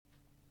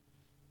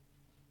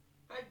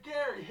Hey,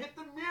 Gary, hit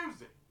the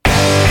music.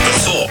 The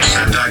thoughts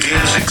and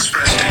ideas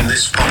expressed in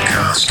this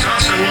podcast are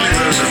solely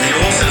those of the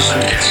authors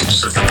and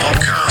guests of the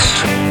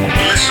podcast.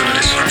 Listener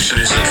discretion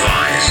is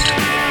advised.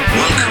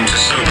 Welcome to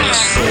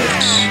Soberless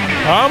Thoughts.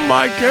 I'm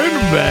Mike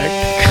Odenbeck.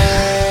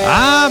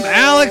 I'm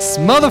Alex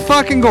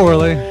motherfucking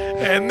Gorley.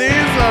 And these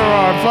are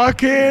our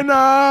fucking,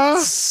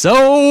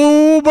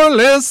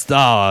 Soberless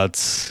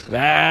Thoughts.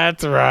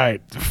 That's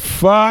right.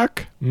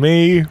 Fuck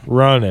me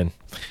running.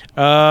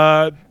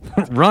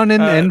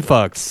 Running and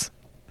fucks.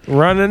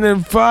 Running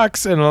and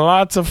fucks and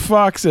lots of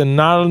fucks and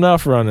not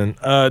enough running.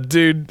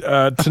 Dude,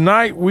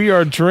 tonight we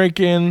are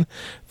drinking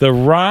the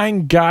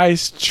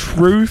Rheingeist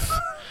Truth.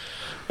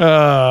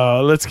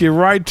 Let's get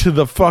right to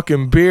the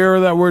fucking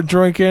beer that we're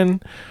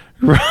drinking.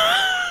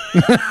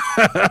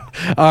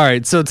 All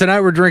right, so tonight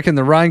we're drinking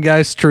the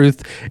Rheingeist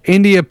Truth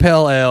India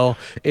Pale Ale.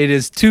 It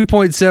is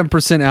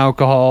 2.7%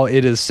 alcohol.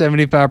 It is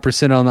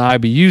 75% on the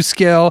IBU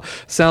scale.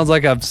 Sounds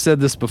like I've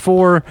said this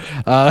before.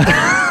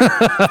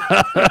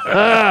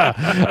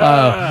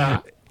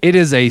 It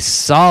is a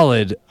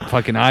solid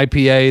fucking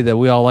IPA that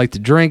we all like to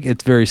drink.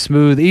 It's very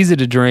smooth, easy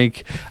to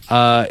drink.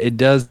 It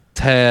does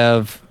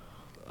have...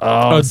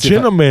 a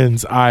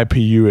gentleman's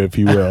IPU, if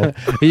you will.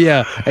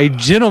 Yeah, a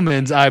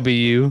gentleman's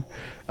IBU.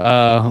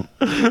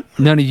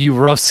 None of you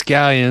rough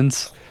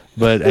scallions,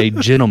 but a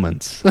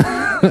gentleman's.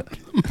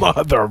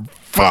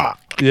 Motherfuck.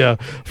 Yeah,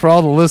 for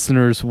all the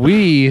listeners,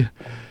 we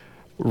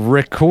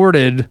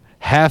recorded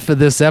half of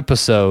this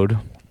episode,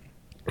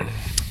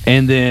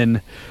 and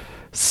then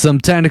some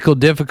technical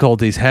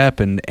difficulties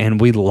happened,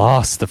 and we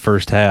lost the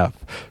first half.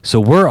 So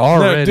we're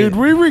already... No, dude,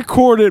 we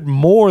recorded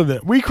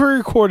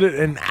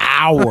an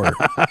hour.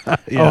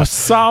 Yeah. A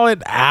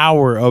solid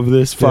hour of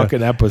this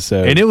fucking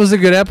episode. And it was a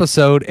good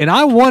episode, and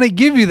I want to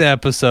give you the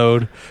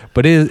episod,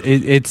 but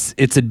it's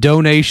a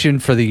donation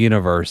for the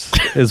universe,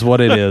 is what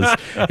it is.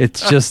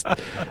 It's just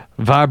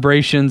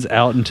vibrations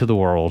out into the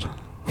world.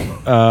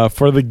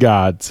 For the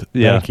gods.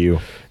 Yeah. Thank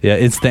you. Yeah,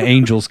 it's the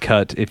angel's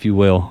cut, if you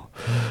will.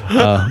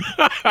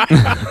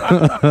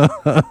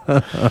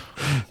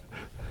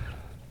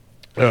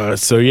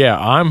 So yeah,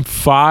 I'm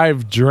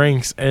 5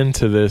 drinks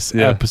into this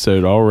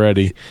episode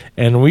already,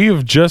 and we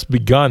have just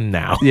begun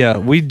now. Yeah,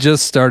 we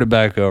just started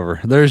back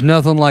over. There's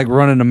nothing like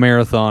running a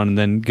marathon and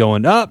then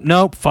going,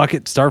 nope, fuck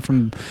it, start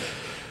from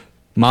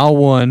mile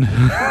 1.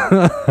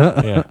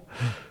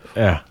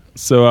 Yeah.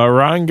 So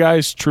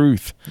Rheingeist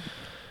Truth.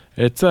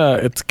 It's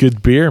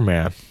good beer,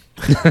 man.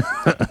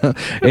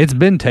 It's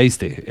been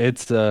tasty.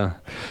 It's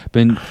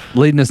been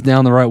leading us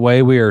down the right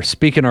way. We are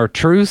speaking our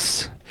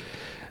truths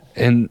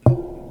and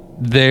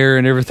there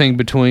and everything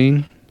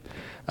between.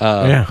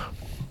 And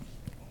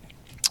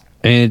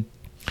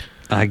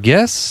I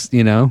guess,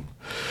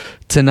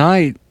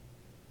 tonight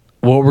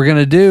what we're going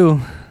to do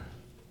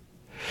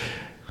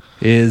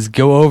is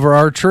go over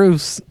our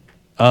truths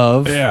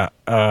of...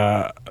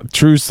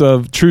 truths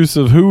of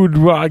who would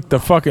like to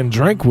fucking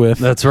drink with.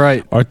 That's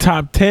right. Our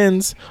top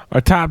 10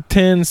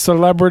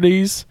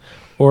 celebrities,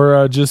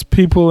 or just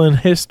people in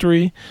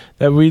history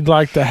that we'd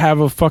like to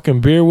have a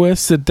fucking beer with,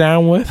 sit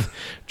down with,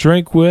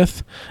 drink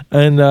with.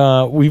 And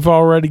we've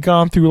already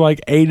gone through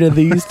like 8 of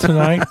these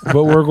tonight,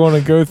 but we're going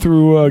to go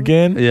through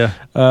again. Yeah.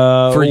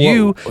 For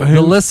you,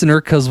 the listener,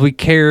 because we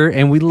care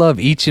and we love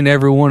each and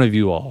every one of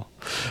you all.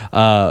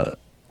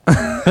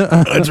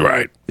 That's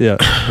right. Yeah.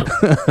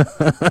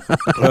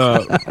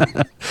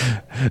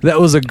 That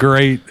was a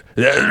great...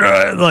 That's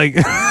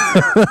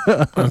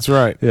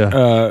right.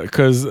 Yeah.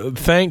 Because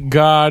thank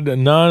God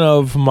none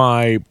of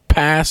my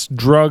past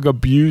drug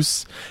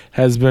abuse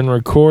has been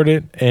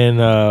recorded and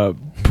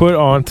put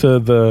onto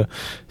the...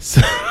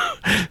 So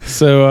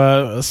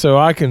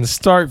I can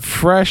start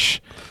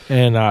fresh,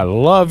 and I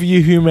love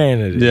you,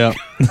 humanity. Yeah.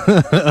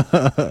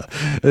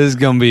 This is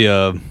gonna be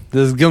an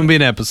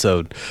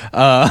episode.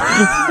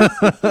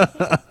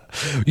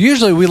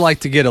 Usually we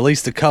like to get at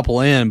least a couple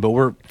in, but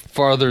we're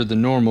farther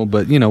than normal.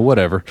 But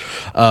whatever.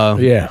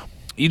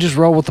 You just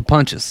roll with the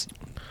punches.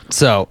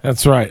 So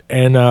that's right.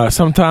 And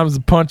sometimes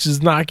the punches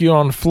knock you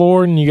on the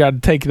floor, and you got to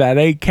take that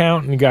 8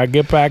 count, and you got to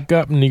get back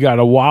up, and you got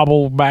to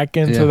wobble back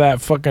into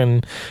that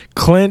fucking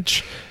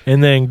clinch,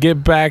 and then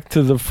get back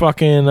to the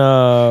fucking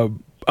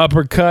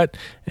uppercut,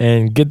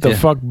 and get the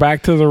fuck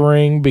back to the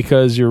ring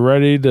because you're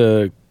ready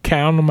to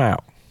count them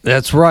out.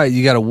 That's right.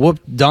 You got to whoop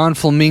Don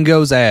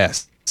Flamingo's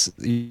ass.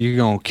 You're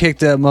gonna kick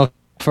that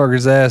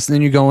motherfucker's ass, and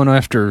then you're going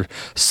after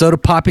Soda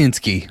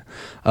Popinski.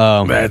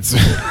 That's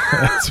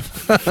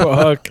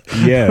fuck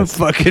yes.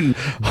 Fucking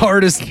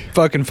hardest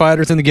fucking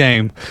fighters in the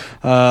game.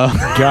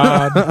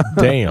 God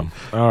damn.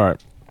 All right.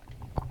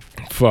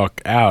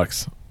 Fuck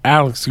Alex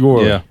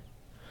Gorley.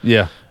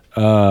 Yeah.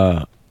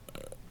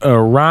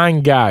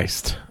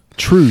 Rheingeist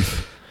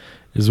Truth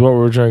is what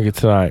we're drinking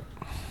tonight.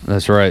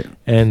 That's right.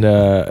 And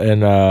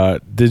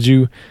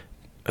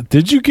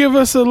did you give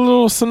us a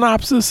little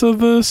synopsis of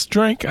this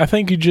drink? I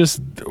think you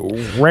just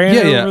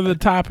ran over the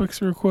topics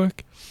real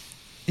quick.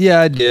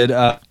 Yeah, I did.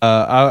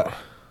 I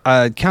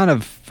kind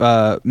of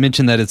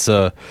mentioned that it's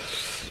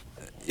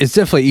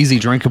definitely easy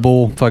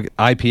drinkable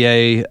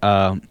IPA.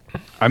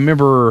 I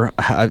remember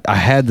I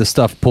had the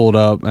stuff pulled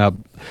up,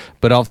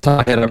 but off the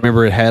top of my head, I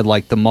remember it had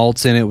like the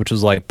malts in it, which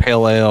was like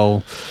pale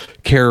ale,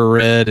 Cara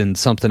Red, and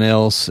something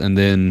else, and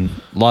then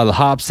a lot of the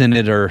hops in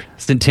it are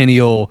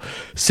Centennial,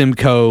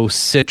 Simcoe,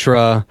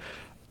 Citra.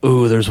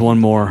 Ooh, there's one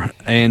more,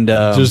 and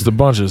just a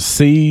bunch of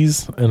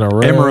C's and a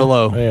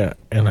Amarillo. Yeah,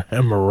 and an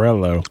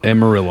Amarillo.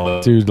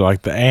 Amarillo, dude,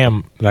 like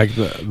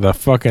the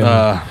fucking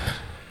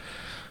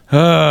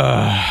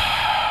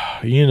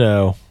you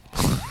know.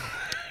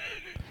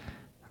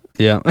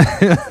 Yeah.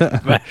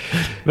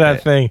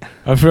 that thing.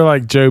 I feel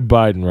like Joe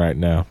Biden right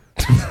now.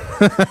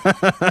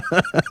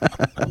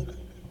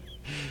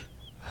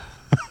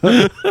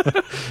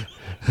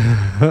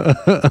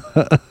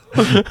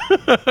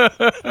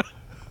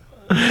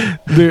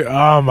 Dude,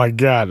 oh my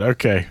God.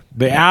 Okay.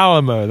 The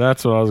Alamo.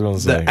 That's what I was going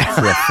to say. It's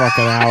the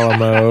fucking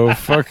Alamo.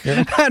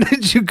 Fucking. How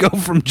did you go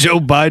from Joe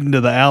Biden to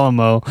the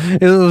Alamo?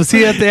 Was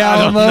he at the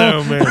Alamo? I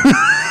don't know, man.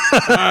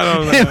 I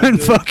don't know. Him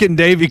and fucking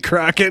Davy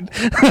Crockett.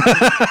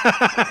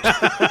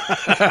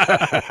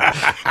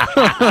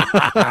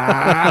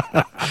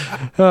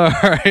 All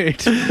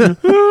right.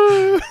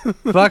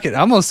 Fuck it.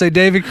 I'm going to say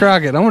Davy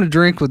Crockett. I want to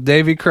drink with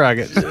Davy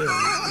Crockett.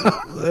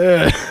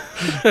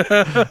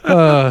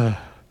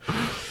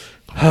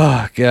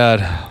 Oh, God.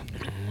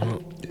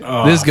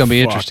 This is going to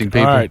be interesting,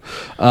 people. All right.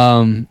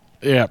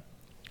 Yeah.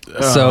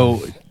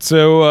 So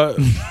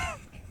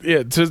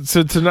yeah,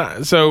 so tonight,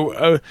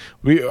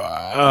 we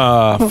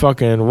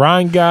fucking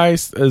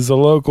Rheingeist is a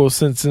local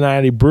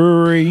Cincinnati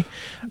brewery.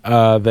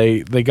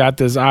 They got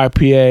this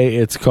IPA.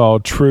 It's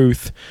called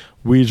Truth.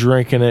 We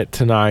drinking it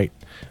tonight.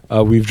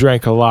 We've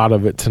drank a lot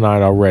of it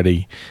tonight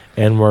already,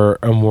 and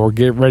we're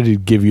getting ready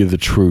to give you the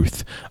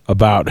truth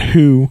about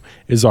who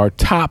is our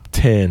top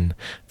 10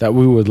 that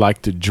we would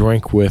like to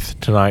drink with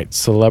tonight,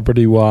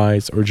 celebrity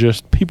wise, or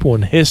just people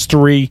in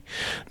history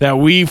that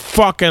we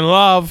fucking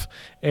love.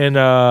 And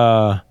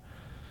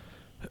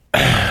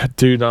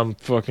dude, I'm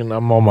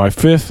on my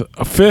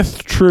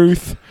fifth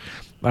truth.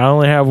 I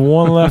only have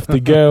one left to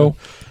go.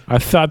 I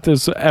thought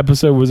this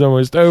episode was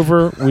almost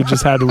over. We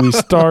just had to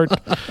restart.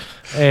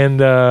 And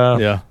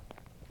yeah.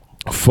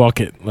 Fuck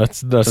it.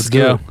 Let's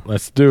go.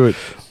 Let's do it.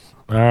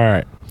 All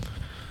right.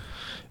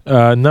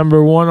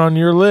 Number 1 on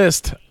your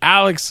list,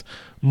 Alex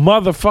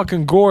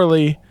motherfucking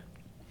Gorley.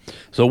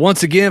 So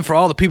once again, for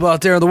all the people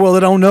out there in the world that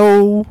don't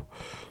know,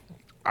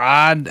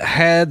 I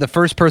had the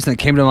first person that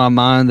came to my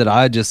mind that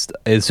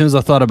as soon as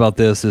I thought about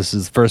this is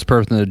the first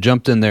person that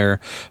jumped in there.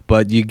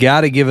 But you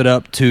got to give it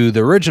up to the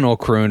original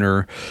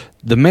crooner,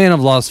 the man of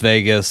Las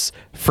Vegas,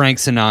 Frank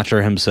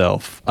Sinatra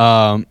himself.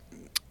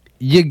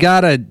 You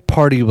gotta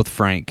party with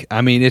Frank.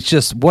 I mean, it's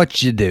just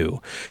what you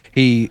do.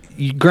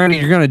 Granted,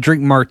 you're gonna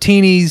drink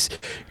martinis,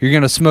 you're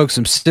gonna smoke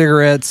some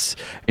cigarettes,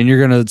 and you're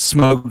gonna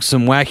smoke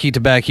some wacky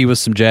tobacco with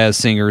some jazz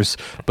singers.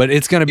 But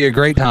it's gonna be a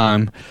great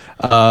time.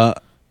 Dude,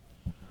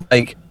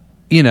 I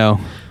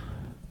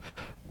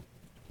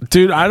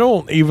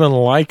don't even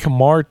like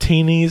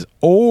martinis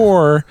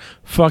or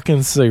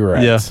fucking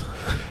cigarettes. Yeah.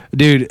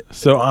 Dude,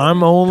 so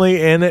I'm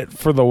only in it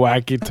for the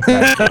wacky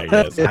tobacco, I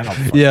guess. I don't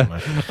fucking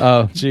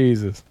know.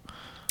 Jesus.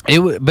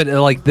 But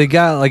like the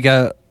guy,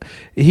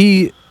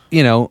 he's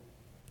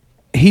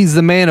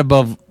the man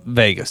above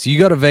Vegas. You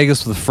go to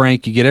Vegas with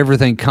Frank, you get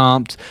everything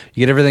comped,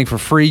 you get everything for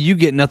free, you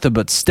get nothing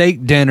but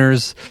steak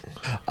dinners.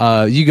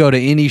 You go to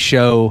any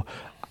show,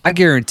 I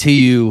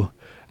guarantee you,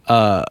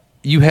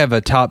 you have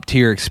a top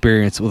tier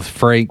experience with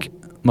Frank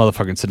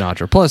motherfucking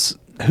Sinatra. Plus,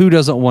 who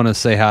doesn't want to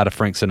say hi to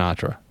Frank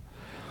Sinatra?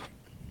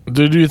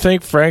 Dude, do you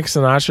think Frank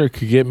Sinatra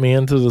could get me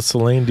into the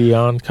Celine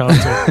Dion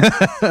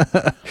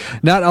concert?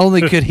 Not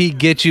only could he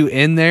get you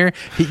in there,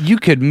 you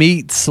could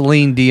meet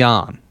Celine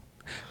Dion.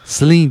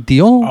 Celine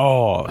Dion?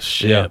 Oh,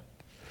 shit.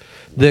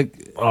 Yeah.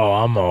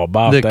 I'm all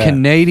about that. The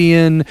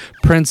Canadian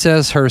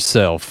princess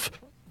herself,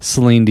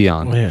 Celine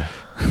Dion. Yeah.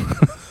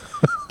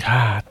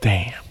 God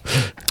damn.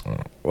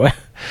 What?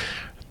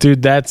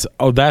 Dude, that's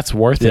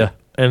worth it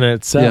in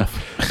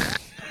itself. Yeah.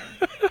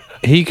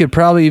 He could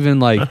probably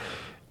even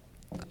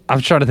I'm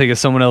trying to think of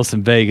someone else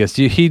in Vegas.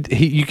 You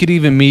could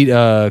even meet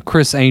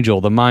Chris Angel,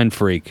 the mind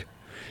freak.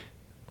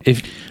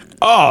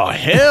 Oh,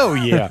 hell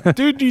yeah.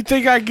 Dude, do you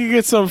think I could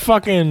get some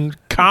fucking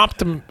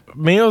comped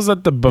meals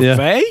at the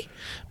buffet? Yeah.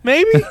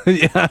 Maybe?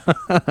 Yeah.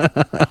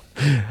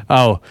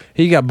 Oh,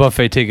 he got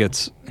buffet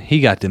tickets.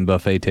 He got them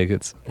buffet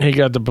tickets. He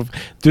got the buffet.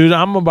 Dude,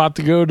 I'm about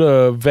to go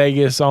to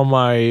Vegas on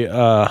my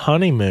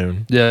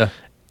honeymoon. Yeah.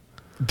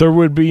 There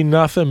would be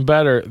nothing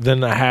better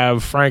than to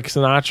have Frank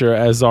Sinatra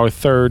as our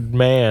third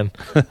man,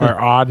 our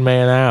odd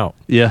man out.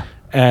 Yeah.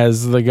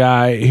 As the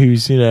guy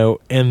who's,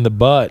 in the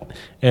butt.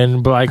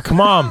 And be like,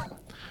 come on.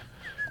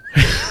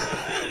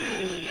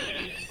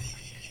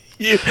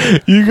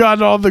 You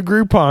got all the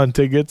Groupon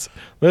tickets.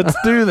 Let's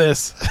do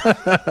this.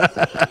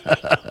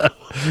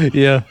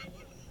 Yeah.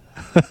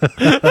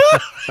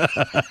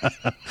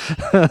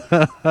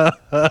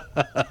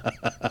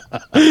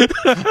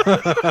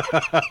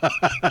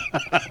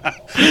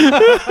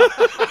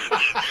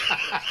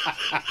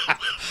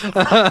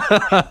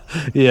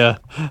 Yeah.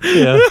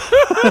 Yeah.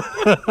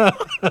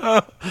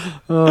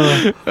 Oh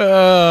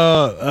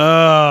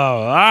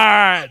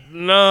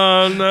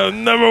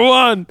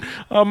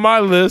on my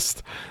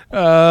list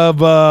of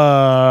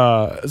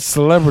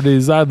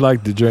celebrities I'd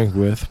like to drink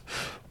with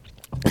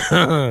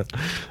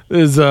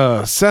is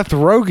Seth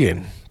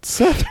Rogen.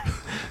 Seth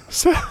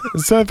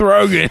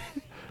Rogen.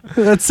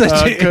 That's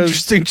such an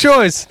interesting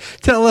choice.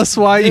 Tell us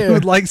why you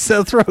would like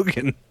Seth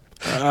Rogen.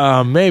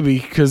 Maybe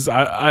because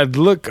I'd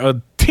look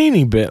a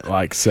teeny bit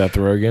like Seth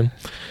Rogen.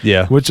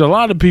 Yeah. Which a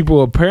lot of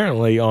people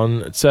apparently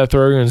on Seth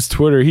Rogen's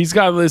Twitter, he's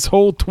got this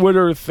whole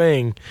Twitter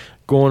thing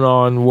going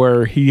on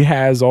where he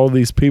has all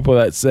these people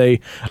that say,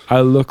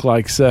 I look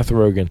like Seth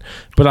Rogen.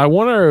 But I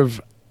wonder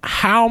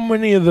how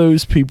many of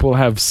those people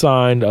have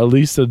signed at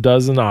least a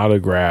dozen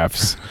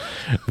autographs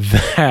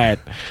that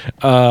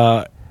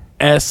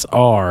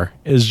SR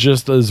is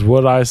just as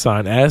what I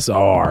signed,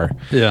 SR,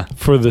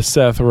 for the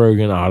Seth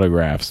Rogen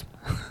autographs.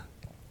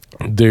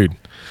 Dude,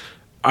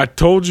 I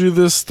told you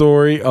this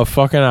story a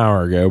fucking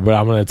hour ago, but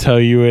I'm going to tell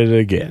you it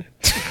again.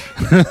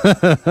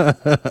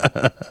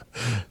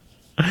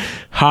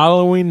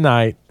 Halloween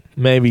night,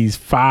 maybe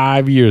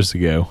 5 years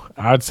ago,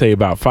 I'd say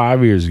about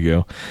 5 years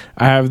ago,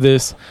 I have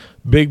this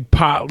big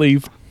pot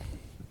leaf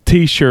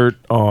t-shirt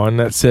on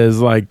that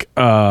says like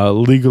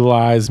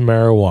legalize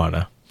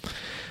marijuana.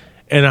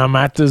 And I'm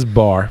at this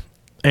bar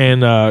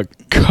in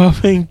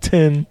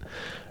Covington,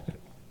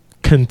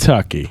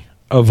 Kentucky,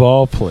 of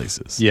all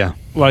places. Yeah.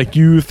 Like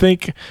you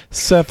think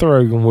Seth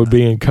Rogen would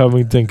be in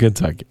Covington,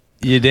 Kentucky.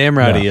 You damn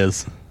right he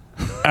is.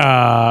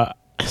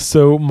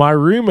 So my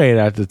roommate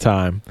at the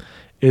time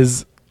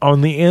is on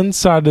the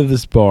inside of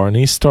this bar, and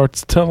he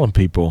starts telling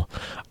people,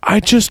 I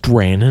just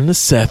ran into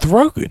Seth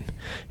Rogen.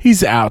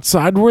 He's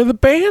outside where the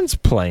band's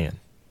playing.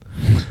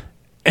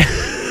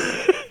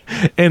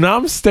 And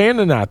I'm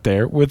standing out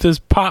there with this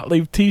pot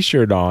leaf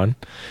t-shirt on,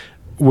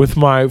 with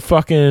my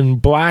fucking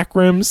black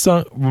rim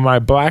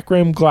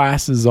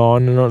glasses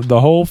on, and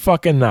the whole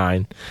fucking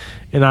nine.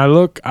 And I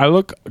look.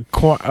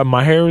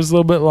 My hair is a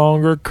little bit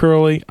longer,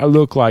 curly. I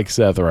look like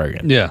Seth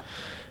Rogen. Yeah.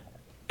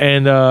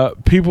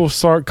 And people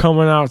start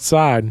coming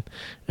outside,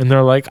 and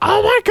they're like,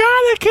 "Oh my god,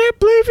 I can't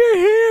believe you're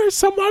here!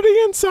 Somebody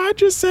inside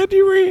just said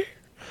you were here."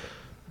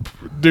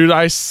 Dude,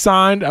 I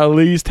signed at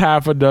least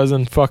half a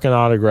dozen fucking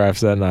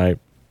autographs that night.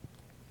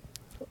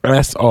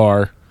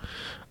 SR,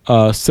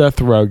 Seth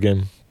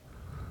Rogen.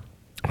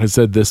 I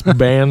said, this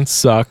band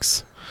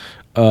sucks,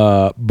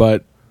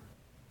 but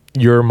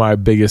you're my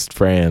biggest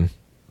fan,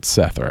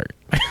 Seth Rogen.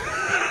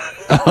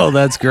 Oh,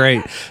 that's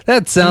great.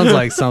 That sounds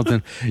like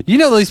something. You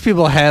know, these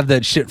people have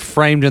that shit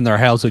framed in their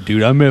house. Like,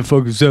 dude, I met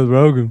fucking Seth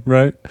Rogen,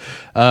 right?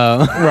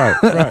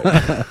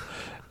 Right.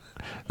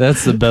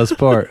 That's the best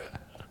part.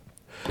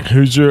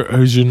 Who's your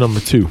number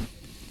two?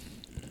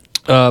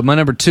 My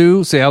number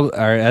two. See,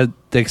 to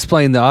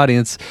explain the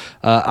audience,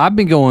 I've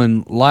been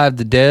going live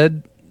to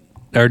dead,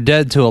 or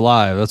dead to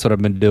alive. That's what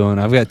I've been doing.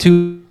 I've got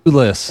two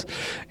lists,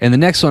 and the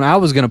next one I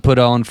was going to put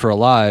on for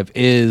alive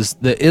is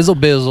the Izzle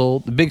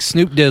Bizzle, the big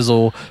Snoop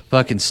Dizzle,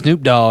 fucking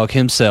Snoop Dogg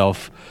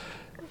himself.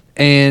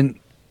 And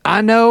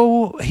I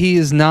know he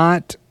is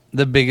not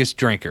the biggest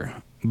drinker,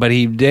 but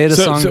he did a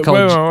song called.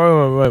 Wait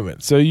a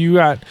minute. So you've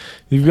got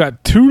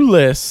two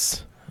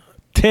lists,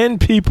 10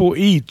 people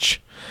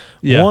each.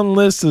 Yeah. One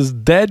list is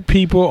dead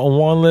people, and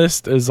one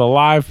list is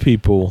alive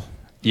people.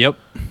 Yep.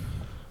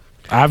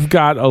 I've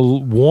got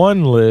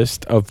one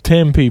list of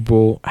 10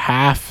 people,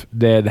 half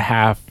dead,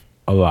 half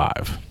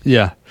alive.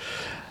 Yeah.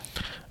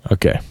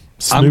 Okay.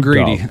 I'm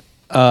greedy.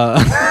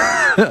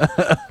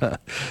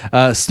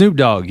 Snoop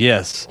Dogg,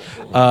 yes.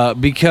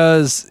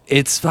 Because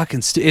it's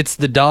fucking it's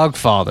the dog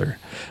father.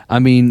 I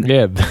mean,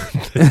 yeah,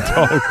 the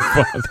dog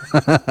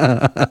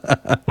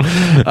father.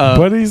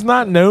 But he's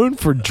not known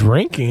for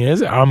drinking,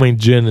 is it? I mean,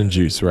 gin and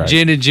juice, right?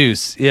 Gin and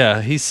juice.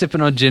 Yeah, he's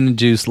sipping on gin and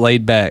juice,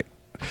 laid back.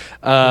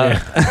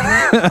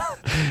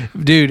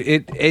 Dude,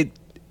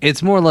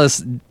 it's more or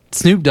less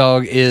Snoop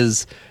Dogg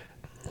is.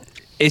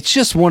 It's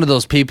just one of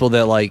those people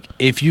that, like,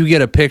 if you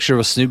get a picture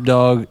of Snoop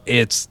Dogg,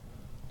 it's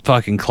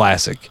fucking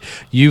classic.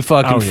 You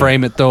fucking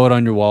frame it, throw it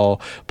on your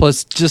wall.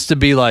 Plus, just to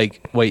be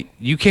like, wait,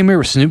 you came here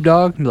with Snoop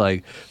Dogg? And be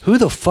like, who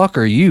the fuck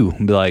are you?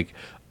 And be like,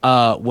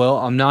 well,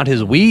 I'm not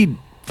his weed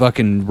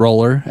fucking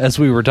roller, as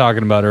we were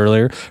talking about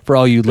earlier. For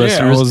all you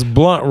listeners, his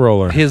blunt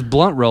roller. His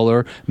blunt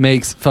roller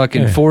makes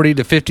fucking $40,000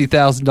 to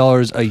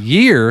 $50,000 a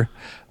year.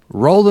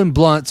 Rolling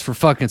blunts for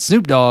fucking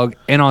Snoop Dogg,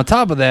 and on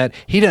top of that,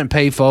 he doesn't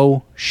pay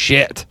for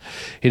shit.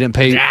 He didn't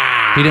pay.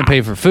 He didn't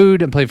pay for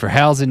food. Didn't pay for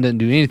housing. Didn't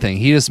do anything.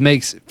 He just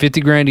makes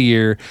 $50,000 a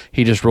year.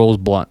 He just rolls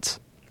blunts.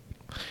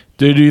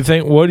 Dude,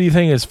 what do you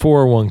think his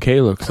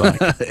 401k looks like?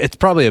 It's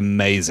probably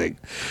amazing.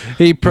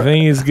 You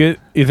think he's good?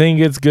 You think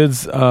he gets good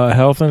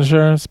health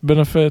insurance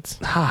benefits?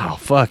 Oh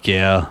fuck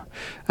yeah!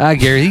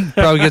 Gary, he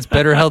probably gets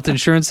better health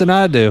insurance than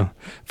I do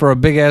for a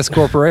big ass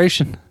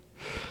corporation.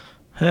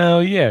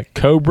 Hell yeah,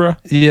 Cobra.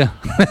 Yeah,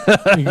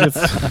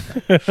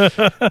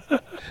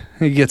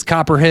 he gets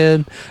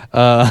Copperhead.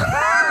 God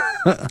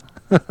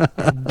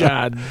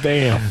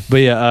damn. But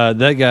yeah,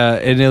 that guy,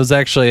 and it was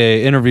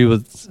actually an interview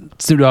with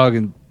Snoop Dogg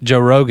and Joe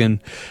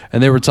Rogan,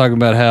 and they were talking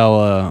about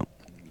how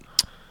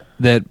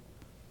that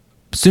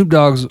Snoop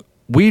Dogg's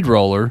weed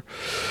roller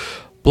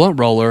blunt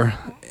roller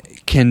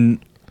can,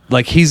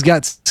 like, he's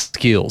got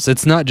skills.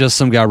 It's not just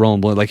some guy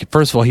rolling blunt. Like,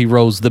 first of all, he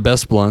rolls the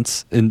best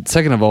blunts, and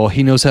second of all,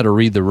 he knows how to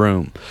read the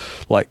room.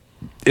 Like,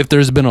 if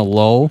there's been a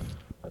lull,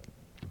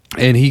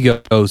 and he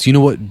goes, you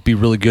know what would be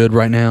really good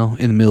right now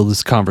in the middle of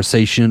this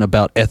conversation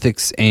about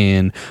ethics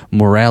and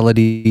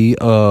morality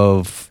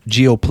of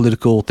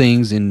geopolitical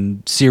things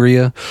in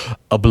Syria?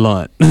 A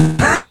blunt.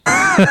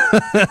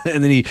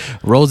 And then he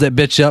rolls that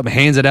bitch up,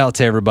 hands it out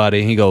to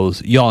everybody, and he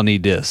goes, y'all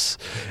need this.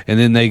 And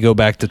then they go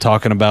back to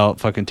talking about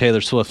fucking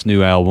Taylor Swift's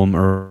new album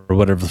or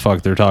whatever the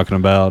fuck they're talking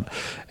about.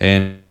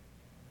 And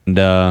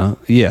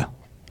yeah.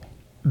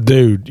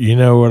 Dude, you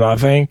know what I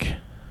think?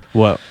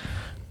 What?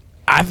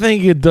 I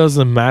think it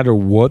doesn't matter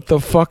what the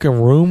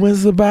fucking room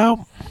is about.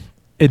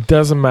 It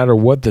doesn't matter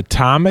what the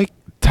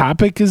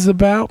topic is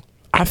about.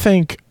 I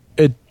think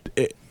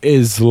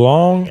as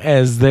long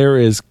as there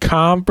is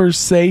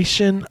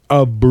conversation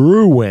a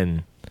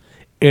brewing,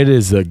 it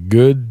is a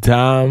good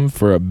time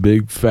for a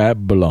big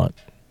fat blunt.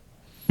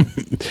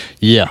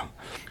 Yeah.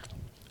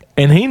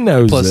 And he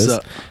knows Plus, this.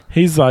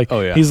 He's like,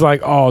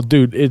 oh,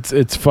 dude,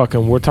 it's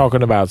fucking. We're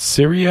talking about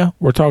Syria.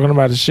 We're talking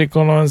about the shit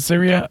going on in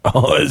Syria.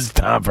 Oh, it's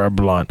time for a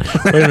blunt.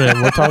 Wait a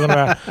minute,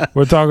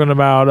 we're talking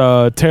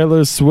about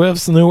Taylor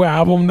Swift's new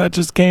album that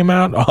just came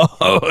out.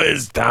 Oh,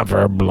 it's time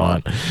for a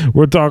blunt.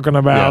 We're talking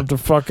about the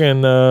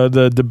fucking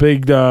the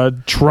big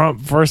Trump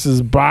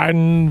versus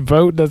Biden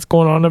vote that's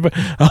going on.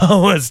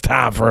 Oh, it's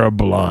time for a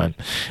blunt,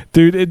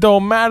 dude. It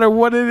don't matter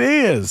what it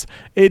is.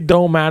 It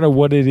don't matter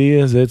what it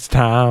is. It's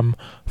time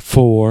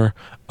for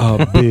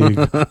a big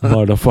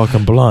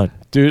motherfucking blunt.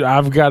 Dude,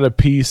 I've got to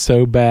pee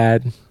so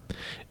bad.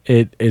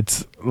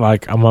 It's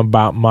like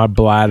my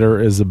bladder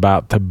is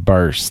about to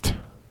burst.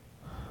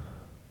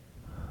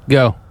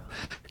 Go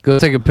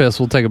take a piss.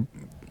 We'll take a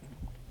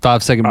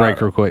 5-second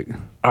break real quick.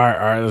 All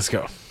right, let's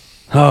go.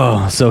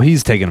 Oh, so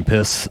he's taking a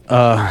piss.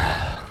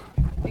 Well,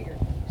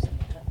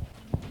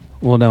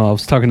 no, I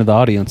was talking to the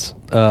audience.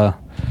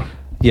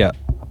 Yeah.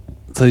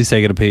 So he's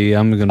taking a pee.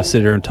 I'm going to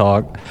sit here and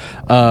talk.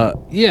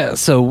 Yeah,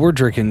 so we're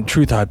drinking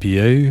Truth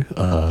IPA.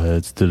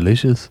 It's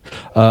delicious.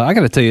 I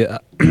got to tell you,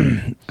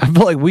 I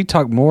feel like we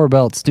talk more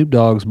about Snoop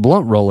Dogg's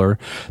blunt roller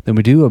than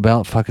we do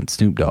about fucking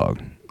Snoop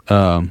Dogg.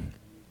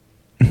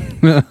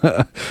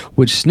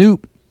 Which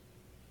Snoop,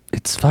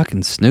 it's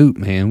fucking Snoop,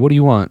 man. What do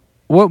you want?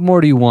 What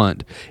more do you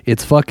want?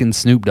 It's fucking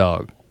Snoop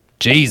Dogg.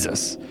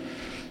 Jesus.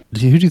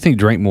 Who do you think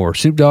drank more,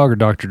 Snoop Dogg or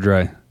Dr.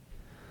 Dre?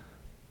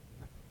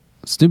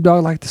 Snoop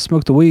Dogg liked to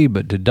smoke the weed,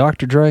 but did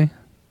Dr. Dre? I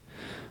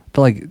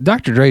feel like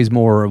Dr. Dre's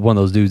more one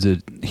of those dudes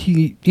that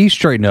he's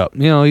straightened up.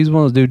 You know, he's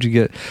one of those dudes you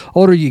get,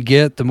 older you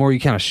get, the more you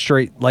kind of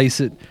straight lace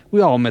it.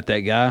 We all met that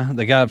guy,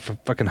 the guy from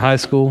fucking high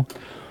school.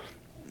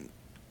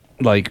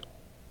 Like,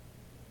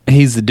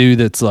 he's the dude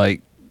that's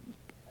like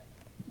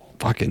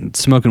fucking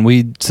smoking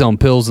weed, selling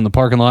pills in the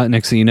parking lot.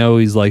 Next thing you know,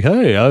 he's like,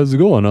 hey, how's it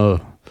going?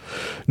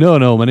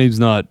 No, my name's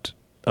not,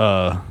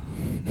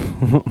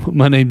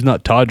 my name's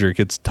not Todrick,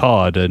 it's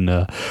Todd,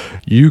 and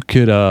you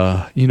could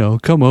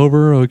come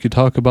over. We could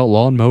talk about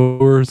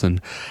lawnmowers and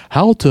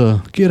how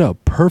to get a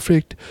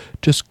perfect,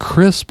 just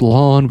crisp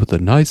lawn with a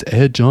nice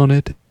edge on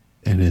it,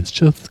 and it's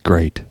just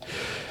great.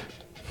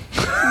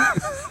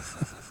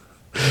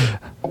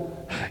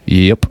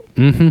 Yep.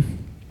 I'm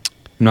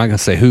not gonna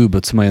say who,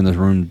 but somebody in this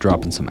room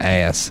dropping some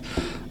ass.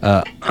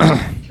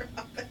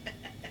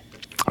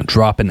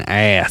 Dropping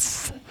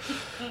ass.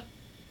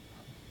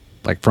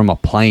 Like from a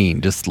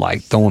plane, just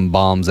like throwing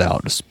bombs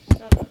out. Just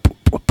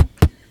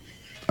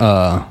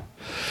I'm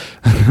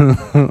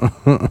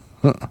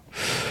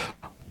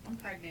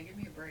pregnant. Give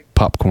me a break.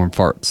 Popcorn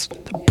farts.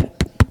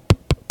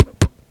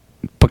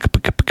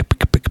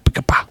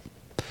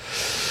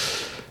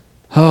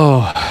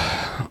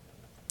 Oh,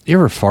 you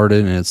ever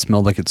farted and it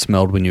smelled like it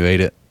smelled when you ate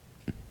it?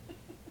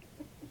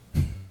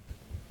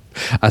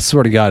 I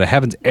swear to God, it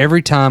happens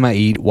every time I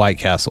eat White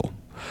Castle.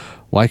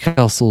 White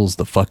Castle is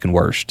the fucking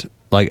worst.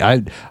 Like,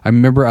 I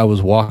remember I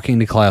was walking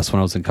to class when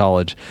I was in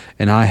college,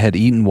 and I had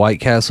eaten White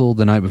Castle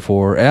the night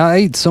before. And I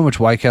ate so much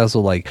White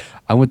Castle, like,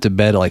 I went to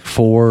bed at like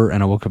 4,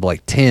 and I woke up at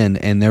like 10,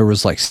 and there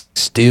was like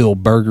steel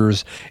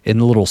burgers in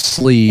little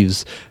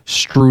sleeves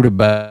strewed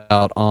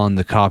about on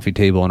the coffee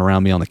table and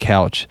around me on the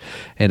couch.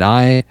 And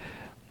I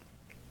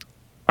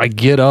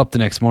get up the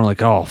next morning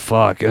like, oh,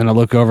 fuck. And I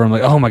look over, I'm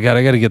like, oh, my God,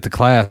 I got to get to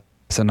class.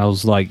 And I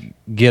was like,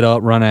 get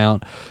up, run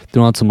out,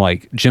 throw on some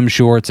like gym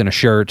shorts and a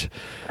shirt.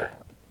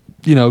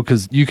 You know,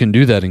 because you can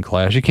do that in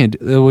class. You can't,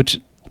 which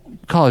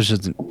college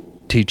doesn't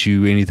teach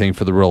you anything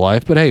for the real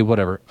life. But hey,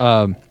 whatever.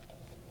 And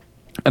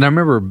I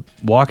remember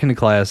walking to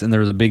class, and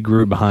there was a big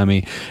group behind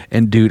me.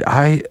 And dude,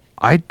 I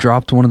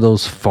dropped one of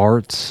those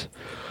farts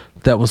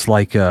that was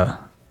like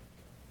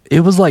it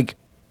was like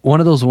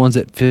one of those ones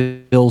that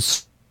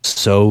feels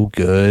so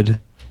good,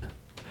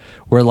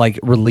 where it like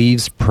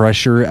relieves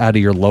pressure out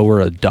of your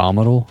lower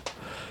abdomen.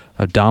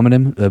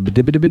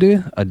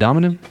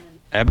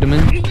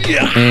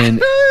 Yeah.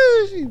 And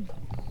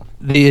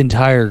the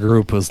entire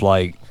group was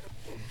like,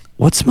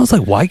 what smells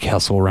like White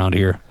Castle around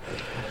here?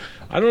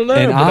 I don't know,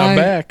 but I'm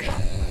back.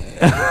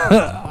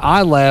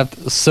 I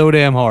laughed so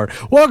damn hard.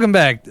 Welcome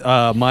back,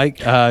 Mike.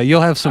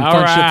 You'll have some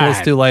fun shit to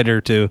listen to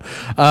later, too.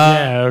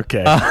 Yeah,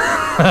 okay.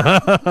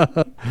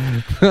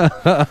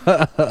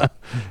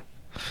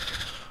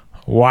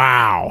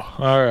 Wow.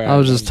 All right. I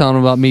was just telling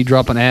him about me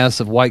dropping ass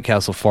of White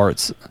Castle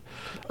farts.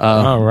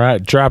 All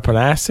right. Dropping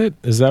acid?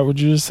 Is that what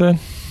you just said?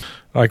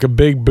 Like a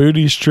big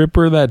booty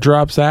stripper that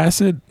drops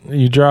acid?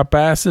 You drop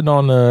acid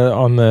on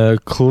the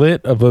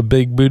clit of a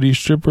big booty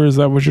stripper? Is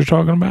that what you're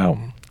talking about?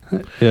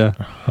 Yeah.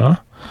 Huh?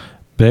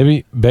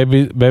 Baby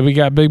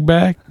got big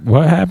back?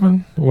 What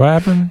happened?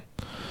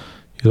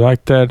 You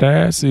like that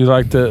ass? You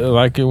like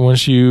it when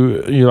she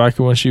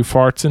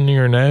farts into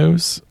your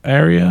nose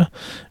area,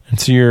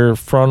 into your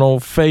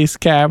frontal face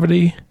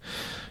cavity,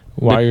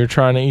 while you're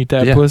trying to eat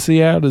that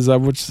pussy out? Is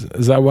that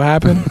what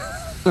happened?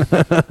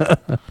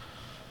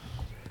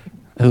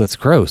 Oh, that's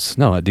gross.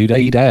 No, dude, I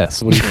eat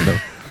ass. What do you know?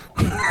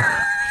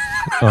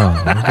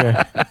 Oh,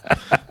 okay.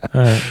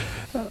 All right.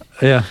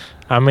 Yeah.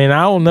 I mean,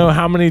 I don't know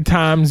how many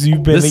times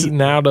you've been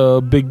eating out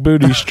a big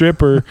booty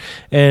stripper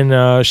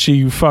and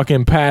she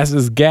fucking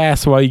passes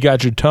gas while you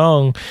got your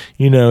tongue,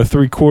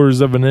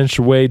 3/4 of an inch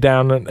away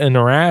down in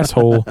her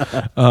asshole.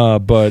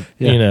 But,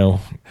 You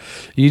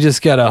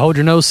just got to hold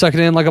your nose, suck it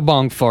in like a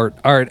bong fart.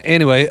 All right.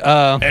 Anyway.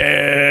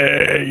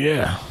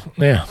 Yeah.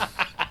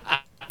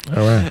 All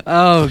right.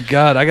 Oh,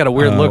 God. I got a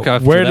weird look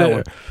after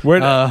that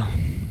one.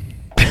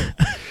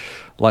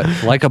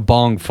 Like a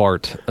bong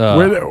fart.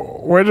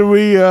 Where do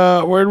we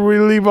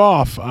leave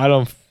off? I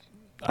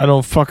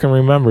don't fucking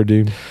remember,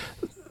 dude.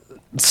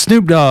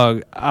 Snoop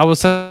Dogg. I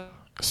was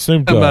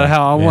talking about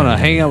how I want to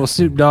hang out with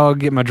Snoop Dogg,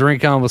 get my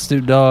drink on with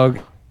Snoop Dogg.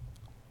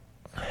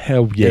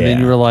 Hell yeah. And then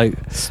you were like,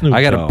 Snoop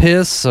I got to Dogg.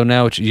 piss, so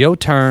now it's your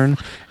turn.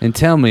 And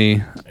tell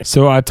me.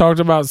 So I talked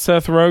about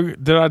Seth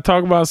Rogen. Did I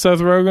talk about Seth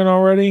Rogen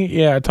already?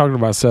 Yeah, I talked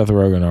about Seth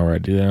Rogen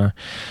already. Yeah.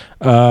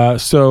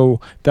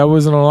 So that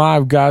wasn't a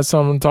live guy.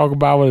 Something to talk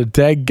about with a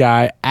dead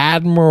guy,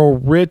 Admiral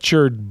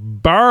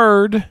Richard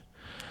Byrd.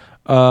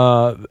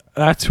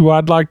 That's who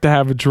I'd like to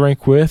have a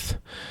drink with.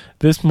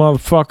 This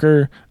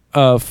motherfucker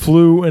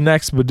flew an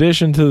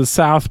expedition to the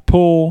South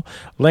Pole,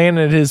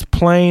 landed his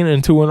plane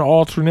into an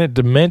alternate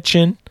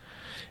dimension,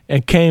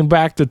 and came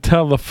back to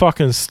tell the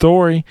fucking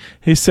story.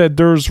 He said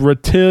there's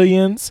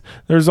reptilians,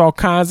 there's all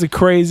kinds of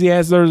crazy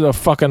ass, there's a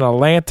fucking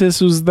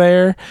Atlantis was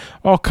there,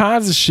 all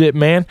kinds of shit,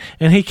 man.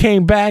 And he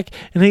came back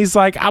and he's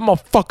like, I'm a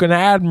fucking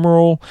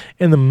admiral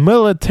in the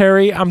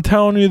military. I'm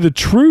telling you the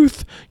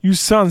truth, you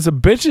sons of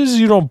bitches.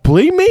 You don't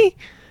believe me?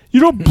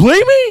 You don't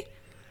believe me?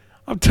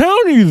 I'm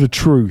telling you the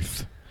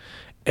truth.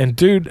 And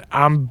dude,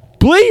 I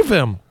believe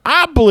him.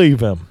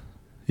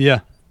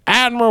 Yeah.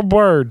 Admiral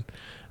Byrd,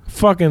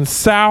 fucking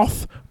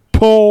South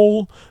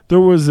Pole. There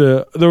was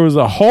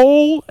a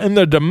hole in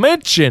the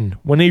dimension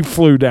when he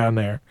flew down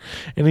there,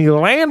 and he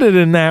landed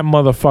in that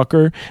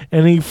motherfucker,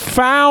 and he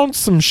found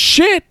some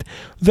shit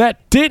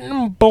that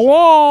didn't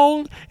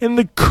belong in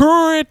the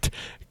current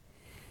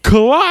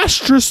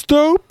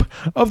kaleidoscope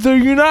of the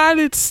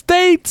United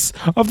States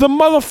of the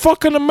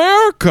motherfucking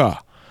America,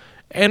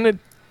 and it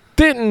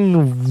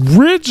didn't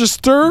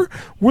register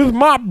with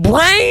my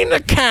brain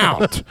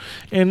account.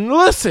 And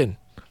listen,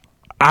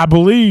 I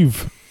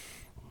believe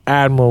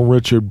Admiral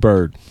Richard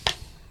Byrd.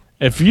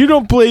 If you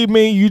don't believe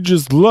me, you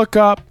just look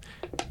up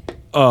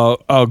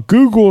a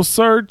Google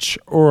search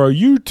or a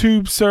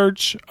YouTube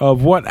search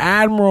of what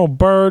Admiral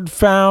Byrd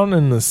found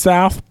in the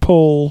South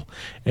Pole,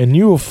 and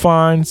you will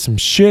find some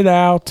shit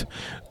out.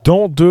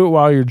 Don't do it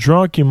while you're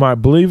drunk. You might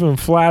believe in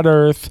flat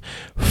earth.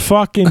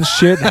 Fucking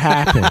shit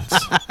happens.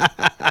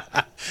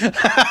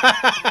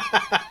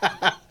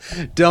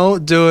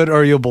 Don't do it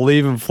or you'll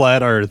believe in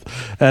flat earth.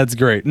 That's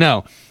great.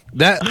 No,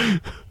 that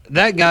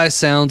guy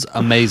sounds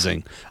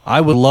amazing.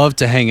 I would love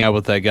to hang out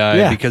with that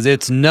guy because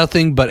it's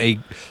nothing but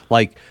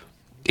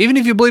even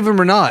if you believe him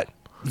or not,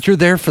 you're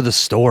there for the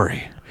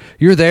story.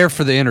 You're there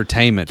for the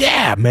entertainment.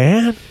 Yeah,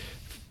 man.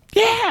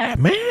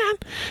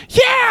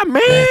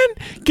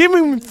 Give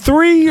him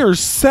 3 or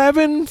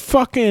 7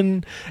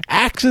 fucking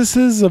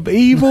axes of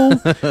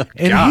evil,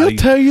 and he'll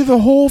tell you the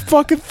whole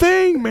fucking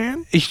thing,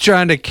 man. He's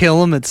trying to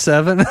kill him at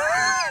 7.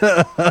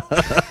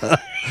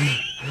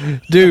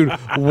 Dude,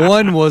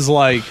 1 was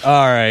like,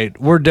 all right,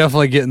 we're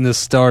definitely getting this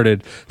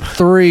started.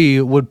 3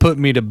 would put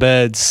me to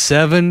bed.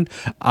 7,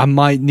 I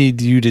might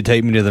need you to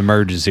take me to the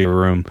emergency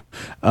room.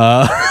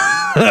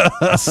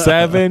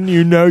 7,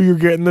 you know you're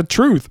getting the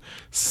truth.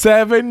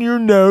 7, you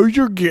know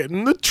you're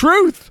getting the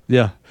truth.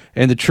 Yeah,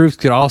 and the truth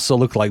could also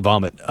look like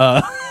vomit.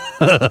 But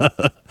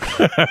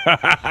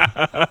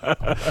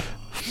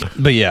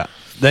yeah,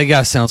 that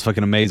guy sounds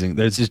fucking amazing.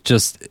 There's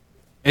just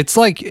it's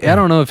like, I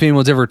don't know if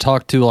anyone's ever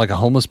talked to like a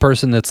homeless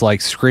person that's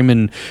like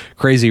screaming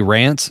crazy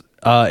rants.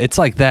 It's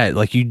like that.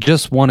 Like you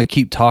just want to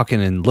keep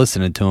talking and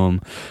listening to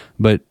them,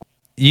 but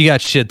you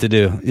got shit to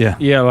do.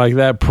 Yeah, like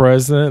that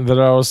president that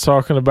I was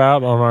talking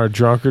about on our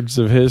Drunkards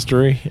of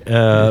History,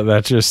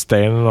 that's just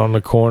standing on the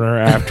corner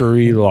after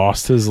he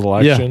lost his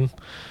election.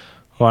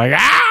 Like,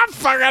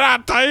 fucking,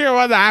 I'll tell you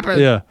what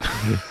happened.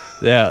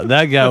 Yeah,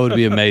 that guy would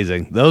be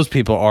amazing. Those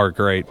people are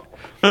great.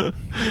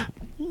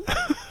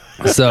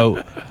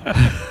 So,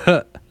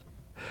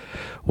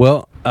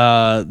 well,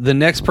 the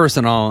next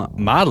person on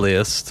my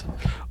list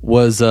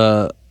was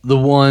the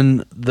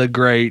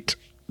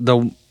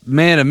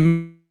man of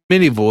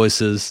many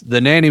voices, the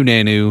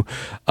Nanu,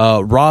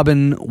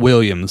 Robin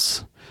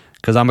Williams.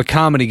 Because I'm a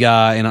comedy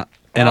guy and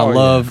I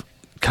love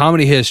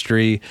comedy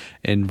history,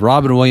 and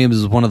Robin Williams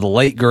is one of the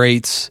late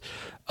greats.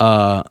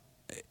 And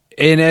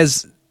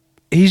as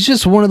he's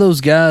just one of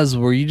those guys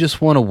where you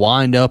just want to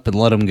wind up and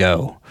let him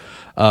go.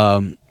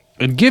 And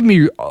give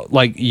me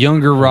like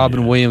younger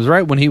Robin Williams,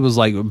 right when he was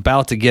like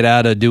about to get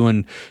out of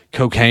doing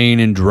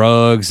cocaine and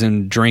drugs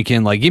and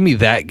drinking. Like, give me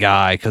that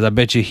guy, because I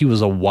bet you he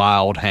was a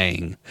wild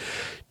hang.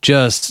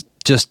 Just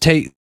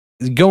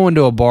go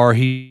into a bar,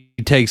 he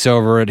takes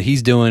over it.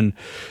 He's doing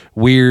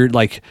weird,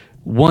 like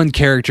one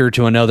character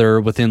to another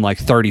within like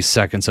 30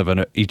 seconds of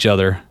each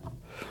other.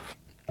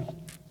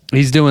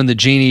 He's doing the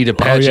genie to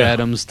Patch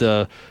Adams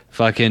to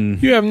fucking.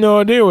 You have no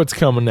idea what's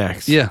coming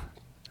next. Yeah.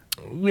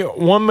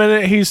 1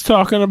 minute he's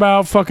talking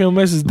about fucking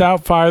Mrs.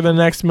 Doubtfire. The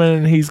next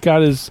minute he's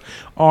got his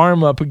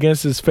arm up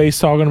against his face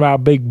talking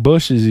about big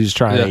bushes he's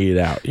trying to eat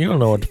out. You don't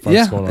know what the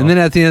fuck's going on. And then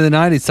at the end of the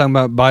night he's talking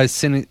about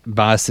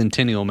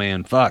Bicentennial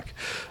Man. Fuck.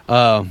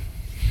 Yeah,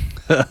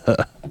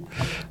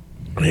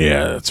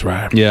 that's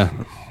right. Yeah.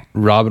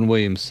 Robin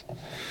Williams.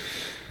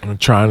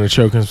 Trying to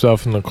choke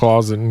himself in the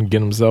closet and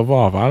get himself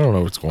off. I don't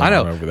know what's going on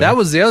over there. That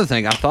was the other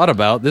thing I thought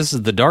about. This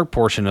is the dark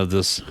portion of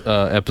this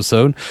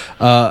episode.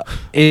 Was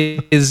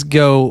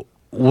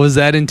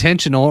that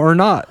intentional or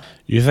not?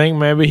 You think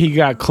maybe he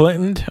got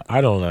Clintoned?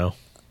 I don't know.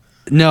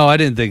 No, I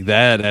didn't think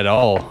that at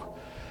all.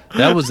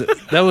 That wasn't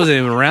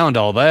even around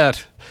all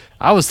that.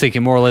 I was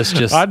thinking more or less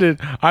just. I did.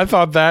 I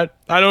thought that.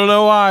 I don't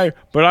know why,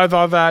 but I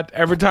thought that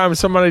every time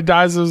somebody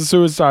dies of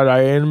suicide,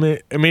 I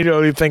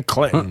immediately think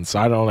Clinton's.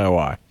 I don't know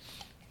why.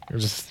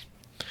 That's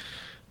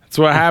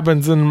what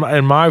happens in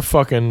my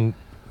fucking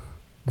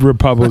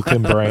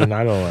Republican brain.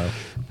 I don't know.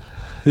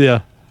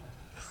 Yeah.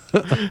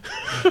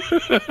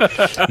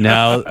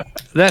 Now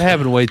that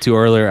happened way too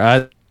earlier.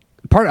 I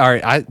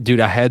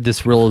had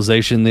this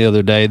realization the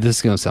other day. This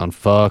is gonna sound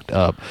fucked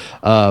up.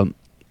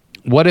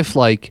 What if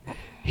like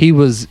he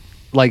was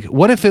like?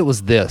 What if it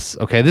was this?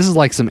 Okay, this is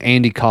like some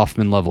Andy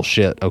Kaufman level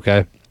shit.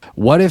 Okay,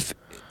 what if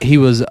he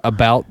was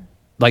about?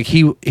 Like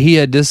he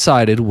had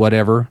decided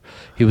whatever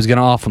he was going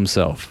to off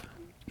himself,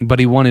 but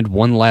he wanted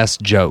one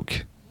last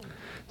joke.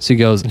 So he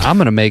goes, I'm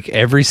going to make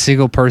every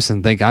single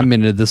person think I'm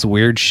into this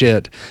weird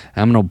shit.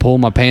 I'm going to pull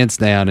my pants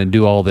down and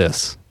do all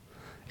this,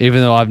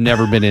 even though I've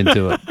never been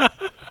into it.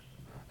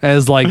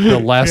 As like the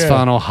last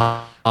final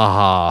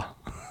ha.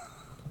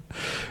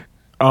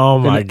 Oh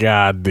my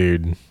God,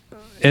 dude.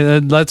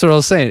 And that's what I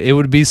was saying. It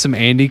would be some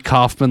Andy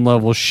Kaufman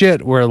level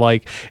shit where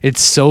like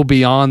it's so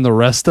beyond the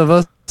rest of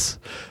us.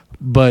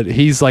 But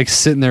he's like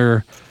sitting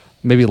there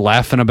maybe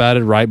laughing about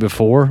it right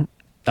before.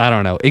 I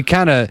don't know. It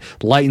kind of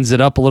lightens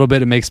it up a little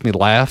bit. It makes me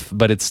laugh,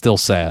 but it's still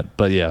sad.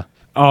 But yeah.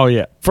 Oh,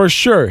 yeah. For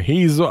sure.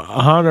 He's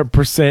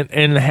 100%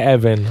 in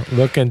heaven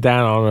looking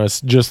down on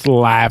us, just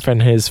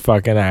laughing his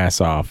fucking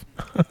ass off.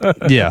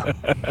 Yeah.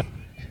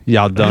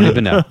 Y'all don't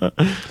even know.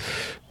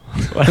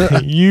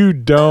 You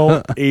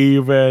don't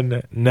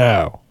even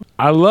know.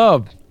 I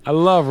love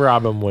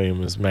Robin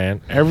Williams,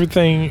 man.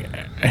 Everything,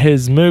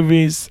 his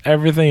movies,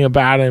 everything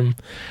about him,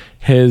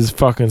 his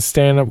fucking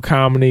stand-up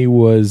comedy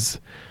was,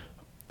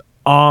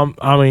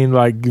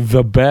 like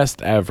the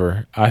best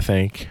ever, I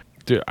think.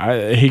 Dude,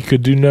 he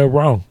could do no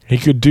wrong. He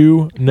could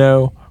do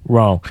no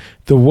wrong.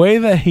 The way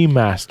that he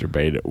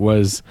masturbated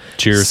was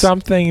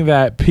something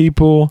that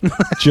people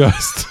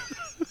just...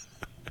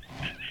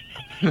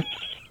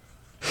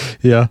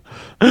 Yeah.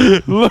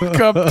 look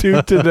up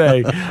to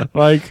today.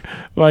 Like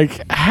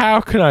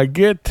how can I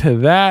get to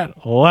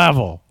that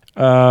level?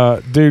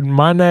 Dude,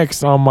 my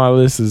next on my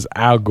list is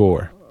Al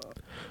Gore.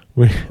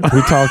 We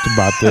talked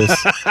about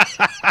this.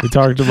 We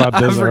talked about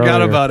this I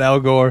forgot earlier. about Al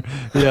Gore.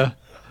 Yeah.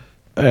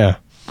 Yeah.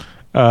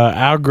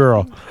 Al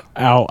Gore.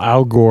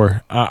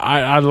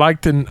 I'd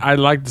like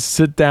to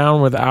sit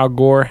down with Al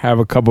Gore, have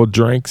a couple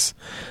drinks,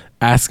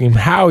 ask him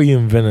how he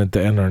invented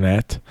the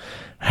internet.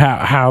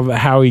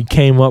 How he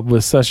came up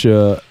with such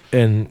a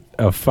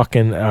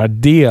fucking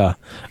idea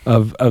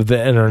of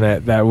the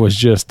internet that was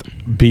just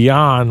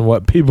beyond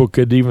what people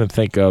could even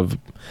think of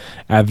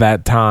at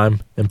that time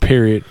and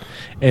period,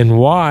 and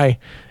why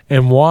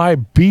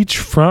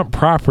beachfront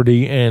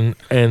property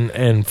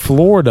in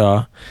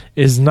Florida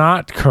is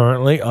not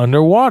currently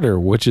underwater,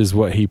 which is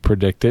what he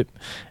predicted,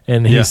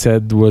 and he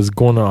said was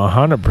going to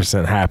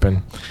 100%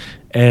 happen,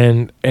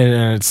 and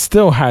it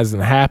still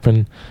hasn't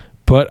happened.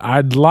 But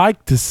I'd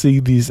like to see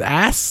these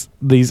ice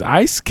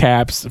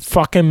caps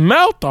fucking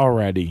melt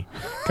already.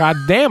 God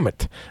damn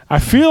it. I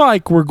feel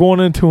like we're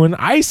going into an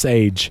ice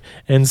age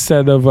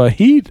instead of a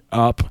heat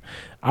up.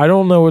 I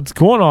don't know what's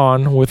going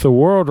on with the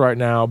world right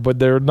now, but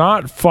they're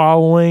not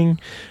following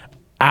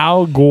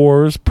Al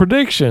Gore's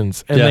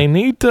predictions. And they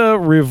need to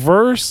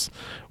reverse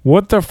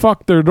what the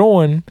fuck they're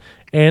doing.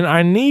 And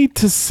I need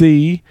to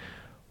see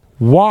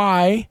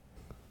why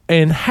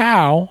and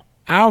how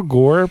Al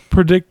Gore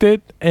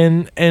predicted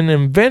and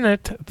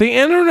invented the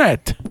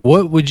internet.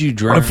 What would you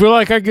drink? I feel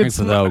like I could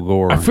with Al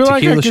Gore. I feel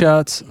like Tequila I could,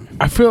 shots.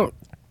 I feel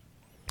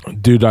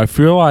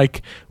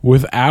like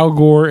with Al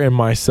Gore and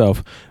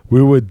myself,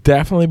 we would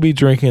definitely be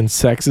drinking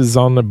Sexes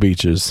on the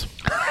Beaches.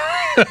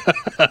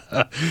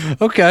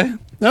 Okay,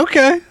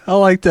 I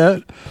like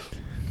that.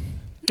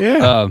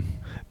 Yeah,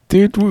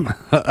 dude.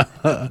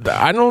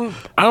 I don't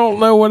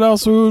know what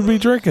else we would be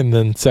drinking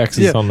than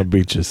Sexes on the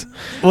Beaches.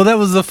 Well, that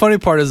was the funny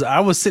part. Is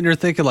I was sitting here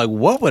thinking, like,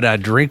 what would I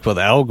drink with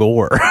Al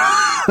Gore?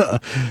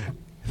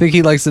 Think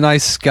he likes a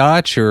nice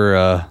scotch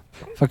or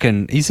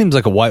fucking? He seems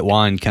like a white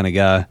wine kind of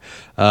guy.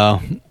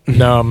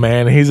 No,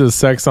 man, he's a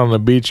Sex on the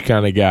Beach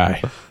kind of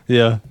guy.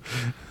 Yeah.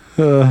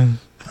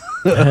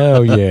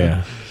 Hell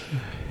yeah.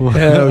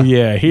 Hell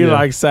yeah. He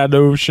likes that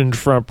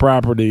oceanfront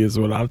property is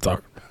what I'm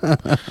talking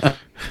about.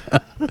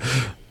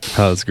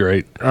 Oh, that's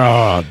great.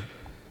 Oh,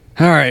 all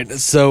right.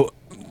 So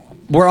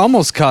we're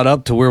almost caught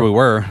up to where we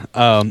were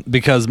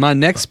because my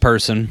next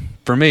person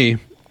for me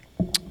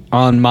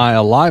on my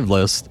alive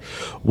list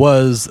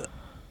was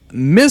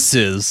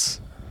Mrs.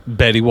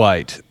 Betty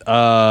White,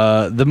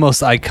 the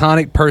most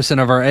iconic person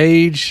of our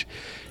age.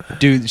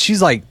 Dude,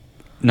 she's like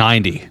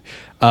 90.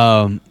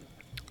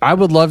 I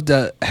would love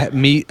to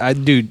meet.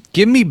 Dude,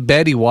 give me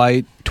Betty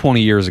White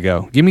 20 years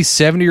ago. Give me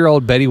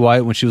 70-year-old Betty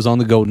White when she was on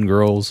the Golden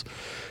Girls.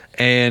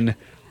 And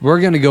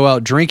we're going to go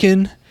out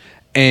drinking,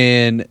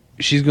 and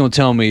she's going to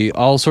tell me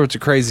all sorts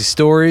of crazy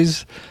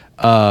stories.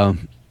 I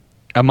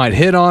might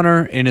hit on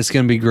her, and it's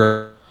going to be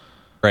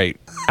great.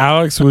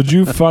 Alex, would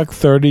you fuck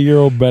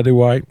 30-year-old Betty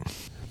White?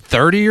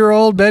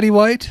 30-year-old Betty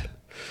White?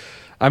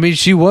 I mean,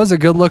 she was a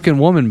good-looking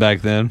woman back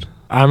then.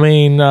 I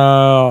mean,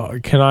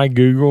 can I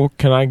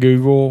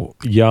Google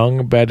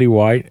young Betty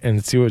White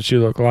and see what she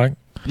looked like?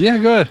 Yeah,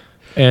 good.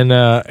 And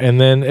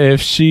then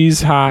if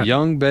she's hot,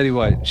 young Betty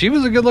White. She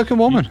was a good-looking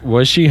woman.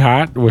 Was she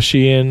hot? Was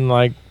she in,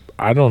 like,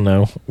 I don't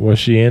know. Was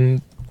she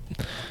in,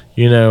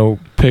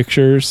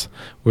 pictures?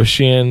 Was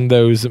she in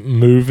those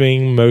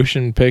moving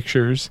motion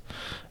pictures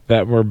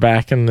that were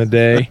back in the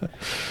day?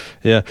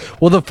 Yeah.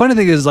 Well, the funny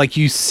thing is, like,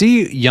 you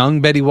see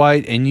young Betty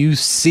White and you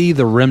see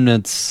the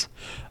remnants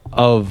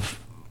of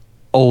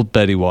old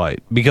Betty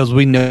White because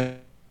we know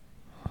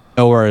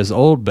her as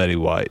old Betty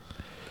White.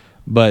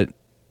 But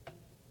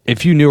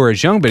if you knew her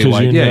as young Betty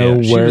White, you know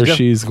where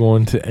she's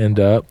going to end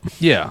up.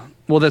 Yeah.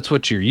 Well, that's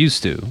what you're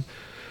used to.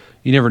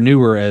 You never knew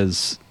her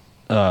as...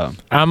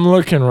 I'm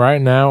looking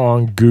right now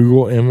on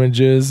Google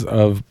Images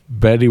of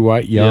Betty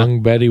White,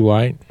 young Betty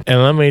White.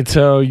 And let me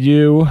tell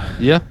you...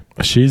 Yeah.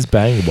 She's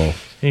bangable.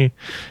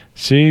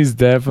 She's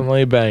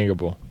definitely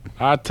bangable.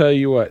 I tell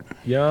you what,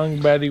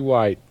 young Betty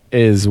White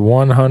is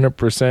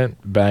 100%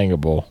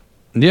 bangable.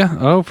 Yeah,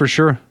 oh, for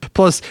sure.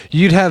 Plus,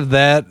 you'd have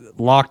that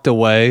locked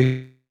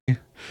away.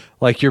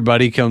 Like your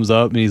buddy comes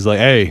up and he's like,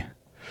 hey,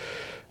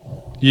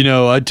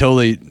 I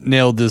totally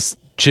nailed this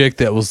chick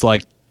that was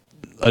like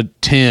a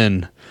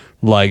 10.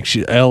 Like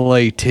she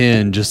LA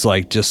 10, just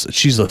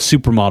she's a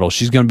supermodel.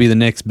 She's going to be the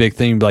next big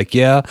thing. Be like,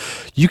 yeah,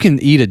 you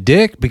can eat a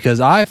dick because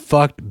I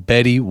fucked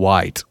Betty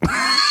White.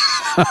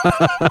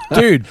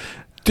 Dude,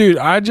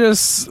 I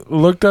just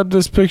looked up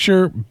this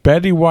picture.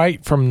 Betty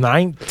White from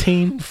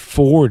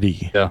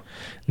 1940. Yeah.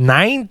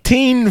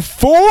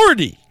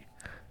 1940.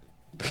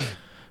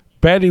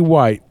 Betty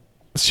White.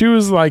 She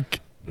was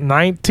like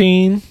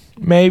 19,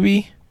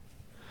 maybe.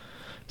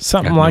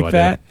 Something like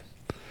that.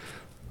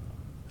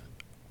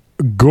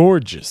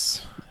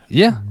 Gorgeous.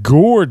 Yeah.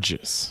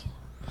 Gorgeous.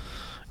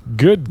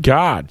 Good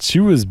God. She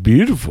was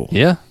beautiful.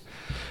 Yeah.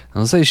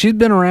 I'll say she'd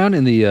been around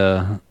in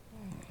the,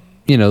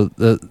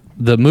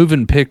 the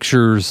moving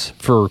pictures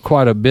for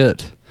quite a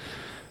bit.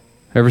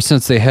 Ever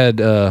since they had,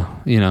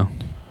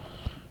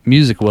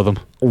 music with them.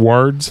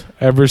 Words.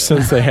 Ever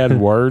since they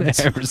had words.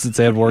 Ever since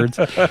they had words.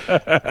 They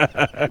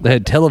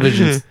had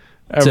television.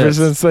 Ever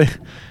since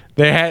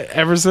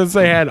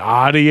they had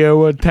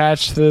audio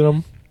attached to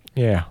them.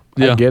 Yeah.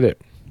 I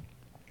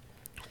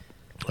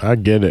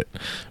get it.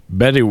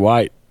 Betty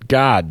White.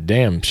 God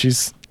damn. She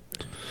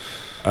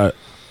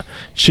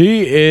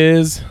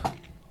is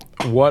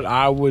what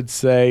I would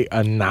say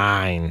a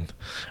 9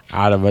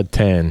 out of a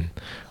 10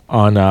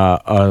 on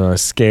a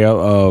scale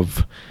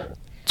of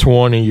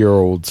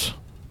 20-year-olds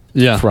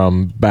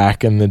from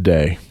back in the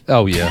day.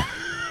 Oh yeah.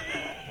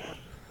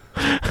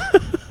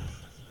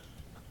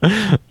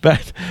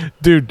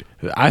 Dude,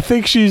 I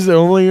think she's the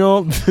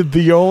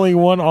only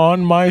one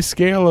on my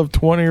scale of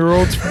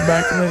 20-year-olds from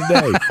back in the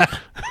day.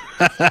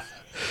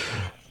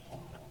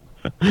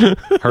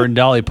 Her and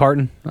Dolly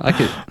Parton. I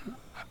could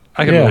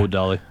roll with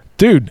Dolly.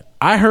 Dude,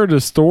 I heard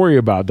a story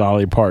about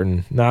Dolly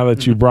Parton now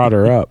that you brought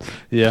her up.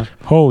 Yeah.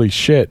 Holy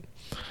shit.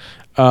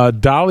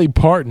 Dolly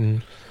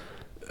Parton,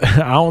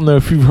 I don't know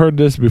if you've heard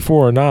this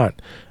before or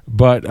not,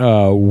 but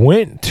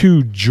went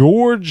to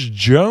George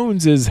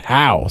Jones's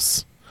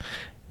house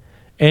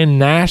in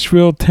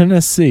Nashville,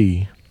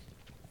 Tennessee,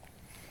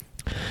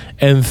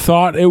 and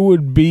thought it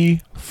would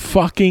be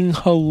fucking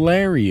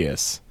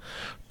hilarious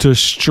to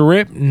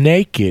strip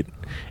naked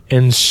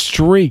and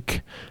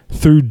streak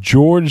through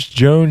George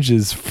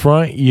Jones's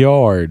front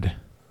yard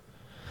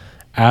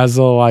as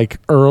a like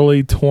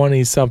early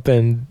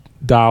 20-something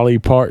Dolly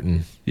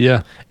Parton.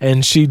 Yeah.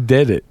 And she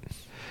did it.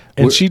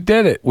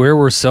 Where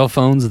were cell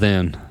phones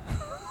then?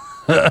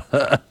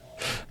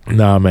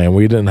 Nah, man,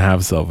 we didn't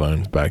have cell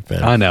phones back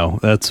then. I know.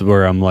 That's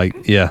where I'm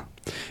like, yeah.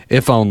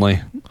 If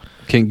only.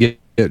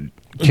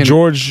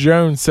 George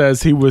Jones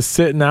says he was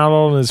sitting out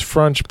on his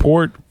front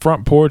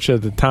porch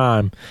at the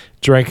time,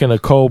 drinking a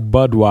cold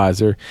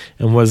Budweiser,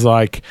 and was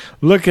like,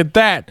 "Look at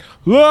that!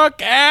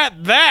 Look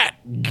at that!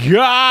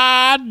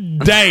 God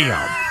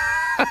damn!"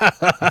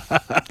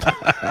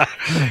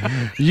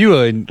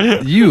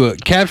 You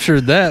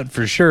captured that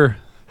for sure.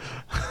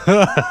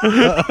 I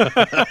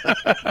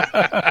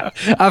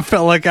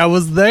felt like I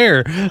was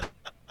there.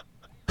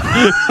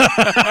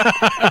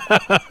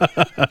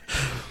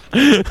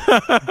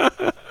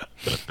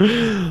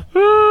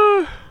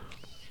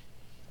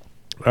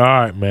 All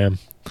right, man.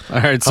 All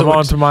right, so I'm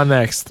on to my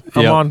next.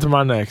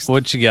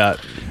 What you got?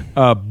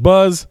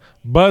 Buzz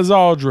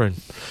Aldrin.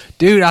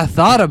 Dude, I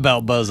thought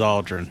about Buzz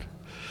Aldrin.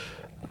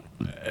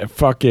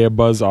 Fuck yeah,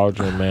 Buzz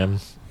Aldrin, man.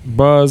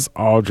 Buzz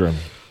Aldrin.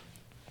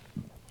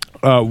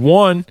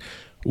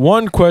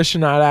 One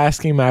question I'd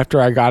ask him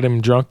after I got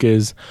him drunk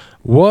is,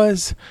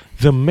 was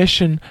the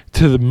mission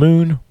to the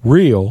moon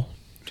real?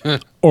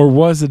 Or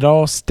was it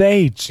all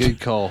staged? Good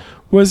call.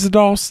 Was it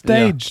all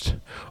staged? Yeah.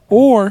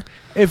 Or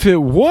if it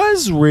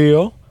was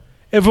real,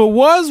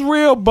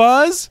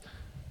 Buzz,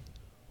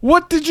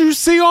 what did you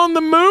see on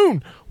the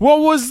moon?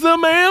 What was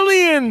them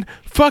alien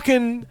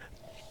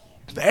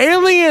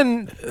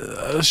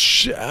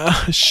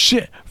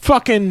shit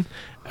fucking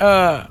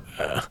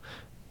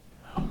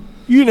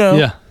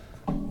yeah.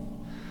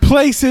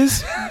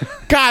 places?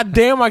 God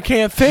damn, I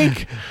can't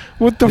think.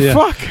 What the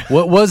fuck?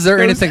 What was there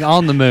anything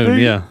on the moon?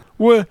 Yeah.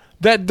 Well,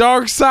 that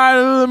dark side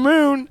of the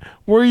moon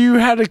where you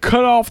had to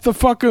cut off the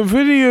fucking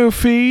video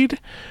feed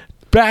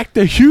back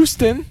to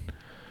Houston.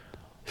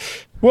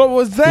 What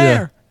was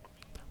there? Yeah.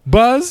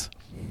 Buzz,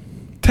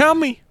 tell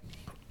me.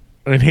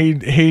 And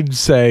he'd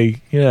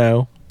say,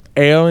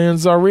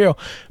 aliens are real.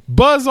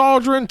 Buzz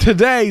Aldrin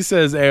today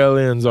says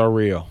aliens are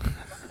real.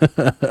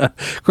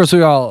 Of course,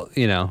 we all,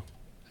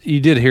 you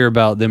did hear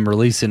about them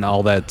releasing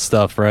all that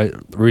stuff, right,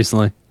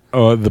 recently?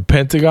 The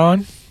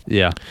Pentagon?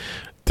 Yeah.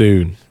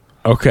 Dude.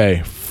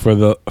 Okay, for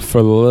the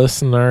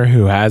listener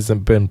who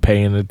hasn't been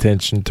paying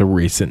attention to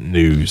recent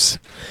news,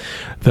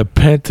 the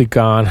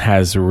Pentagon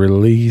has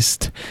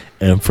released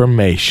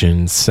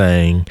information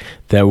saying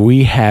that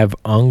we have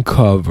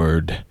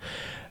uncovered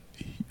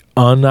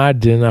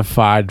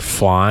unidentified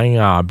flying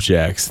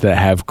objects that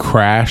have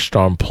crashed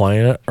on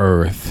planet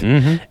Earth,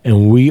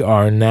 and we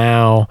are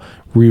now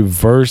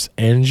reverse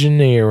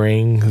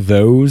engineering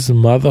those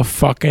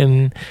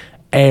motherfucking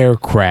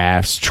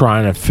aircrafts,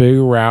 trying to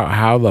figure out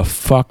how the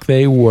fuck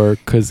they work,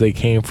 because they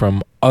came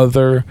from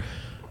other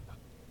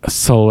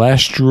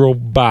celestial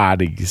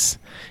bodies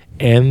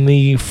in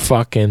the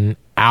fucking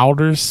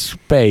outer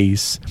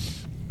space,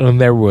 and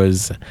there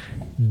was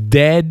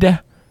dead,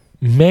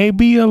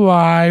 maybe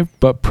alive,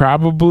 but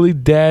probably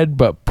dead,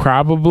 but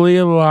probably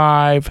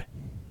alive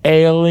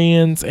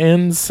aliens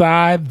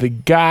inside the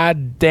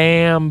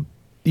goddamn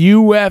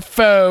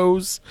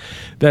UFOs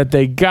that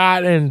they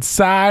got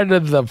inside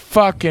of the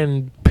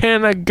fucking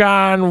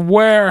Pentagon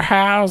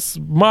warehouse,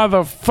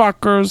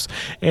 motherfuckers,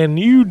 and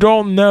you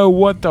don't know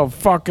what the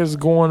fuck is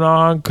going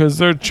on because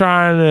they're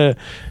trying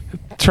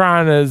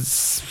to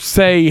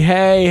say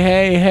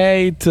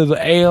hey to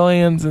the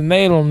aliens, and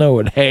they don't know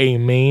what hey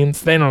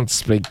means. They don't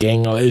speak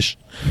English.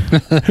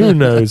 Who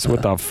knows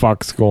what the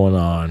fuck's going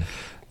on?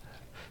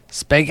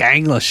 Speak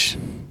English.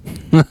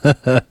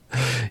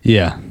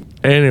 Yeah.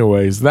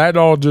 Anyways, that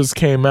all just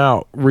came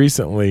out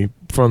recently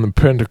from the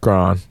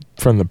Pentagon.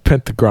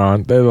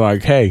 They're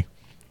like, hey,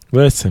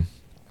 listen,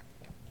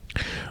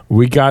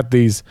 we got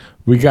these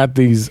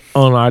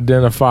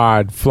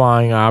unidentified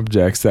flying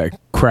objects that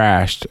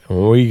crashed,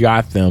 and we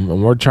got them,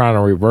 and we're trying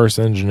to reverse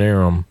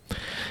engineer them,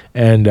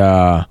 and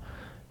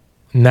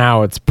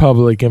now it's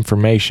public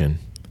information,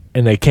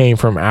 and they came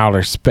from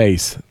outer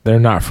space. They're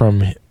not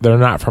from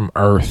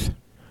Earth.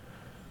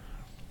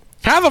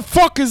 How the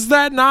fuck is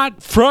that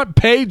not front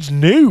page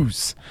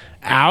news,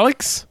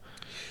 Alex?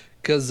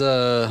 Because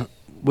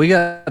we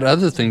got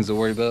other things to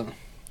worry about.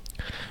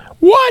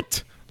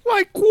 What?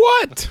 Like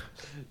what?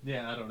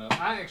 Yeah, I don't know.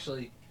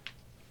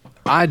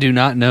 I do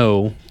not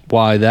know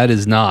why that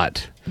is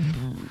not.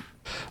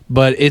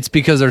 But it's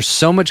because there's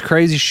so much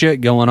crazy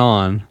shit going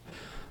on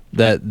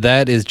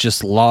that is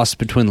just lost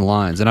between the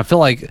lines. And I feel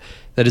like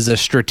that is a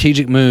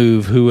strategic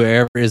move,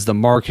 whoever is the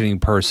marketing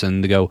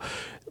person, to go,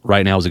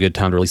 right now is a good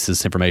time to release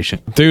this information.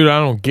 Dude, I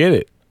don't get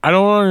it. I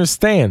don't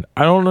understand.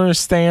 I don't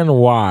understand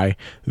why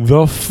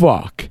the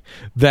fuck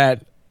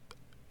that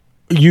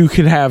you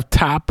could have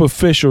top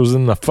officials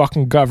in the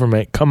fucking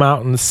government come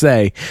out and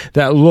say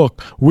that,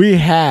 look, we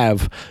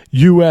have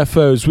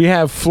UFOs, we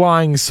have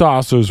flying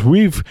saucers,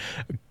 we've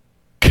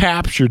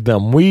captured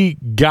them. We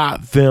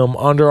got them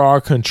under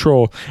our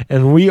control,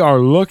 and we are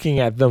looking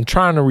at them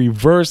trying to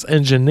reverse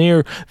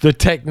engineer the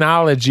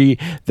technology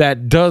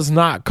that does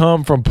not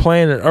come from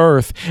planet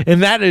Earth.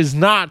 And that is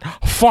not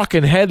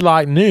fucking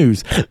headline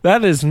news.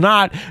 That is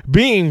not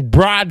being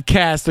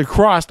broadcast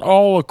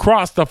all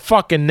across the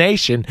fucking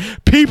nation.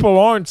 People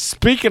aren't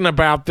speaking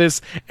about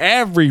this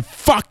every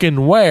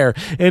fucking where,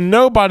 and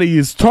nobody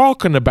is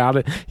talking about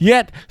it.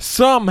 Yet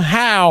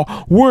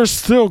somehow we're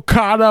still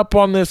caught up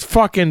on this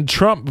fucking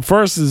Trump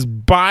versus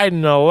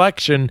Biden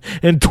election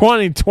in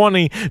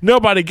 2020.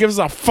 Nobody gives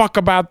a fuck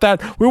about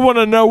that. We want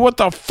to know where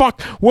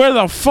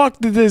the fuck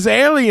did these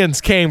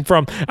aliens came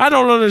from? I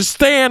don't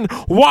understand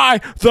why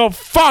the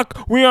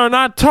fuck we are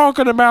not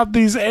talking about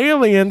these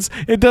aliens.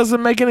 It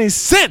doesn't make any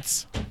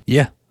sense.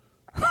 Yeah.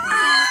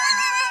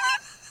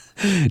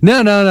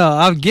 No.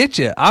 I'll get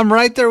you. I'm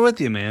right there with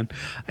you, man.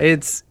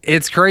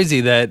 It's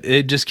crazy that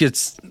it just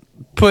gets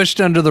pushed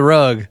under the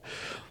rug.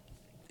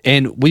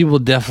 And we will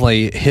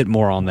definitely hit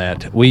more on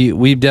that.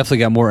 We've definitely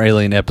got more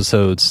alien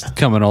episodes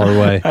coming all our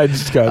way. I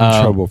just got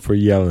in trouble for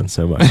yelling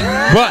so much.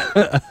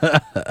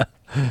 But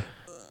all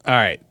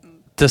right,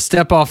 to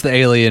step off the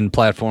alien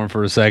platform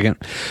for a second,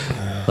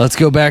 let's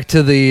go back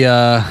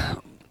to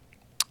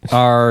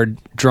our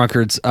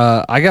drunkards.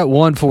 I got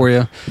one for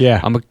you. Yeah,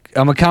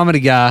 I'm a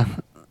comedy guy.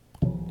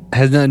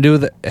 Has nothing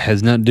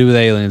to do with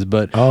aliens,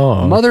 but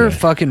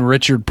motherfucking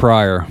Richard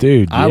Pryor,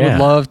 dude. I would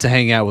love to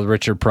hang out with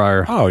Richard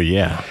Pryor. Oh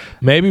yeah,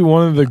 maybe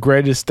one of the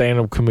greatest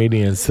stand-up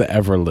comedians to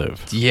ever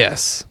live.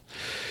 Yes,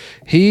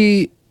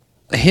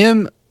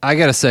 him. I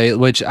gotta say,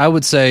 which I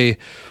would say,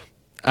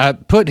 I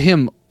put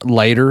him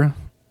later,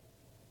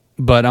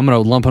 but I'm gonna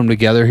lump them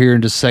together here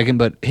in just a second.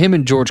 But him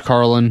and George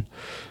Carlin,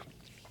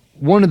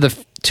 one of the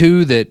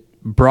two that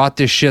brought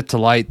this shit to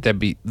light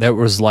that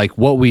was like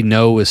what we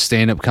know as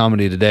stand-up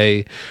comedy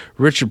today.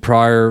 Richard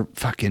Pryor,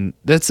 fucking,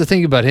 that's the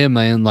thing about him,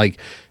 man. Like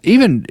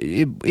even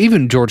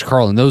George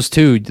Carlin, those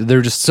two,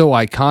 they're just so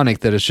iconic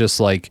that it's just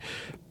like,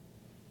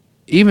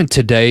 even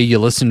today you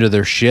listen to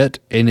their shit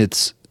and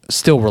it's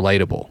still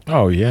relatable.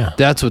 Oh yeah,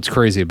 that's what's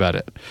crazy about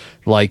it.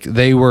 Like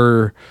they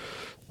were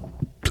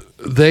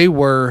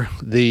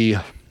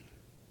the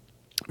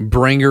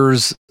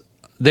bringers.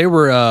 They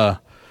were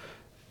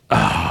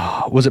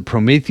was it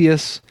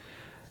Prometheus?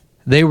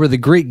 They were the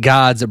Greek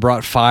gods that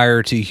brought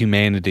fire to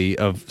humanity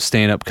of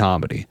stand-up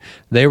comedy.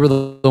 They were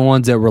the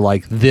ones that were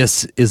like,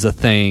 this is a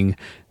thing,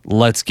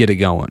 let's get it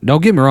going.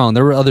 Don't get me wrong,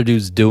 there were other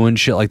dudes doing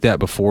shit like that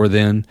before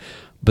then,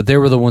 but they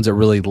were the ones that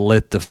really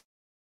lit the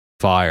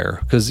fire.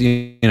 Because,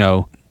 you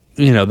know,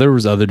 there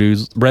was other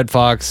dudes, Red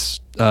Fox,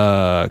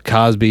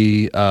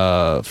 Cosby,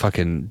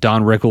 fucking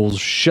Don Rickles,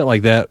 shit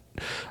like that.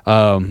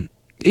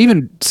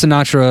 Even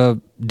Sinatra,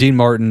 Dean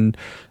Martin,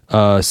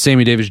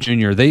 Sammy Davis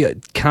Jr., they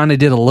kind of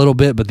did a little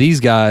bit, but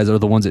these guys are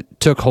the ones that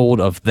took hold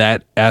of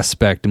that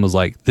aspect and was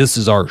like, this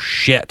is our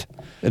shit,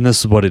 and this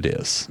is what it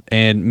is.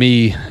 And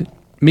me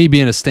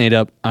being a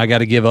stand-up, I got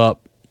to give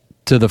up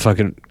to the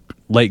fucking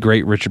late,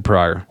 great Richard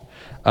Pryor.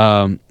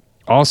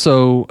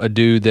 Also a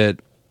dude that,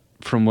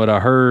 from what I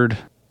heard,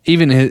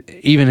 even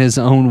his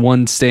own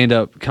one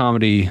stand-up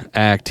comedy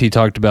act, he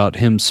talked about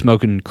him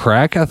smoking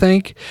crack, I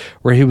think,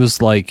 where he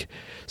was like,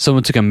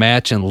 someone took a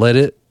match and lit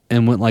it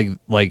and went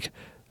like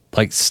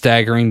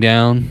staggering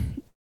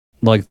down,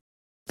 like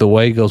the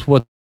way he goes,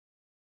 what's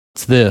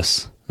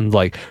this? And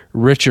like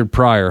Richard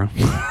Pryor,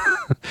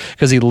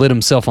 because he lit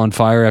himself on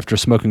fire after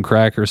smoking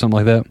crack or something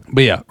like that.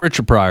 But yeah,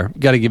 Richard Pryor,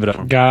 got to give it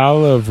up. God, I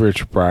love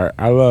Richard Pryor.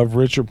 I love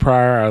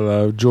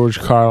George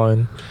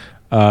Carlin.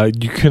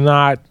 You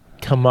cannot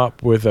come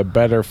up with a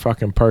better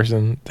fucking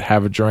person to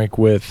have a drink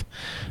with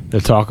to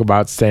talk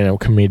about stand-up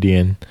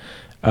comedy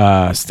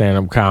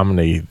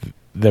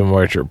than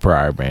Richard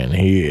Pryor, man.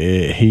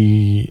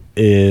 He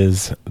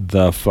is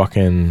the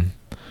fucking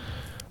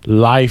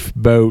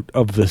lifeboat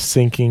of the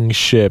sinking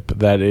ship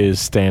that is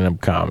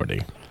stand-up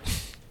comedy.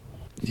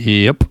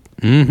 Yep.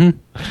 Mm-hmm.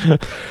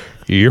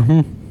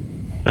 Yeah.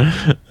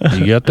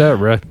 You got that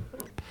right.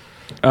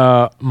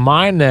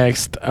 My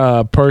next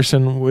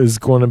person is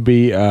going to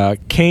be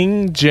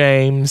King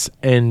James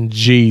and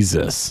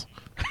Jesus.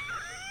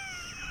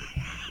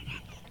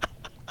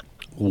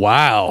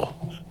 Wow.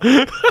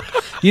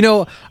 You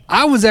know,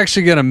 I was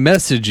actually going to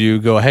message you,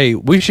 go, hey,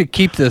 we should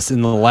keep this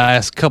in the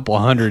last couple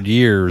 100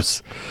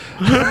 years.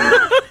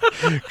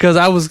 Because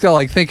I was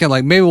like thinking,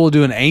 like, maybe we'll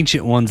do an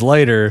ancient ones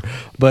later,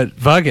 but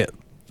fuck it.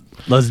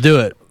 Let's do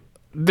it.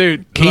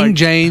 Dude, King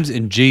James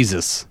and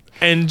Jesus.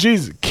 And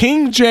Jesus.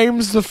 King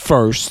James the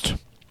First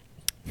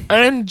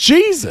and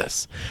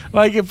Jesus.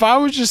 Like, if I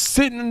was just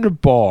sitting in the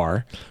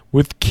bar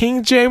with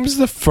King James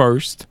the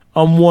First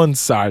on one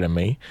side of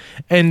me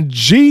and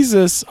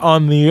Jesus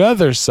on the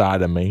other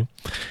side of me,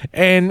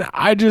 and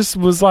I just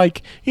was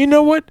like, you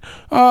know what,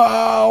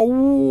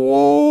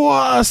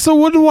 so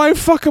what do I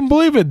fucking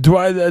believe it? Do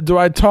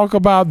I talk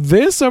about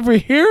this over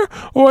here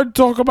or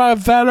talk about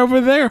that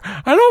over there?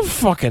 I don't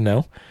fucking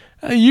know.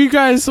 You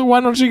guys, why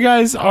don't you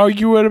guys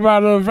argue it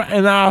about it?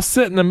 And I'll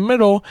sit in the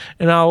middle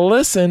and I'll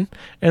listen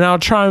and I'll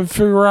try and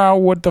figure out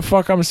what the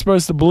fuck I'm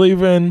supposed to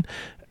believe in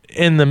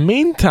the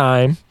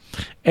meantime.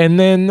 And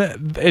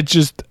then it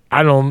just,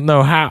 I don't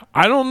know how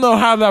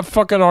that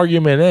fucking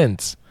argument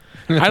ends.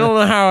 I don't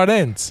know how it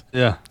ends.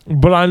 Yeah.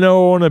 But I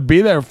know I want to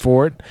be there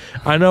for it.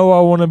 I know I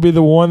want to be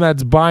the one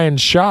that's buying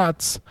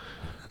shots.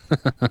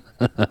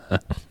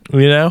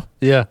 You know?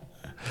 Yeah.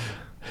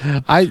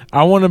 I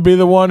want to be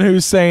the one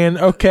who's saying,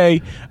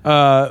 okay,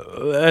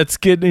 let's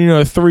get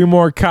 3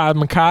 more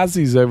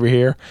kamikazes over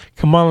here.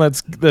 Come on,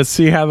 let's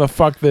see how the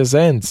fuck this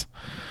ends.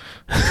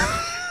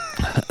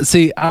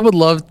 See, I would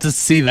love to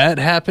see that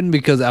happen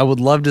because I would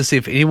love to see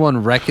if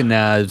anyone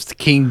recognized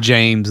King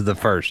James the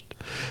First.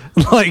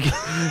 like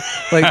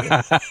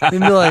they'd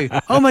be like,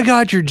 "Oh my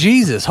God, you're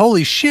Jesus!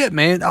 Holy shit,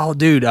 man! Oh,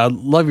 dude, I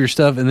love your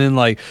stuff." And then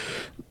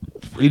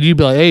you'd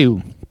be like, "Hey,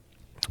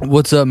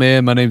 what's up,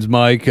 man? My name's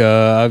Mike.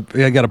 I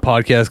got a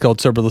podcast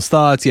called Soberless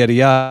Thoughts, yada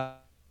yada."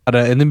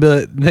 And then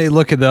they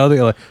look at the other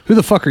guy like, "Who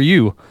the fuck are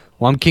you?"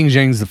 Well, I'm King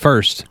James the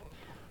First,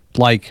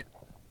 like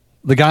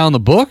the guy on the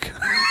book.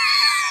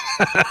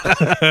 like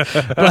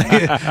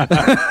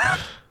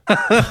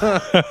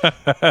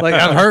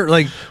I've heard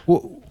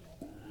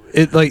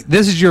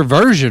this is your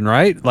version,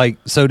 right? Like,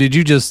 so did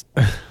you just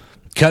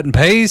cut and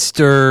paste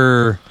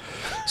or?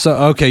 So,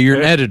 okay, you're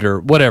an editor,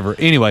 whatever.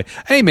 Anyway,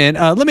 hey, man,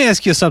 let me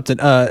ask you something.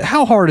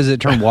 How hard is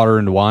it to turn water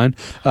into wine?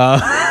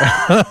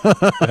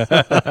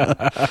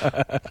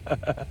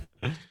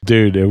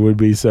 Dude, it would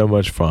be so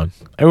much fun.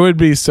 It would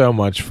be so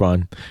much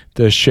fun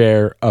to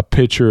share a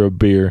pitcher of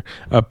beer,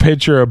 a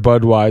pitcher of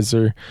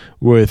Budweiser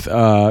with,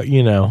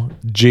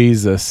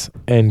 Jesus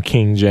and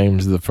King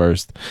James the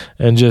First,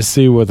 and just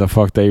see what the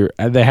fuck they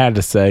had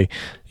to say,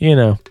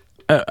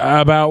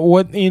 about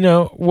what's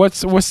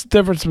the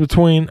difference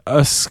between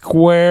a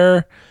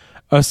square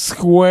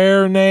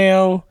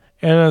nail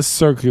and a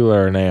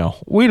circular nail.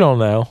 We don't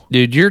know,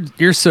 dude.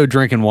 You're so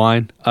drinking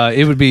wine.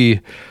 It would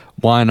be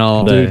wine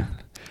all day.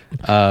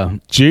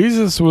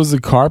 Jesus was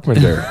a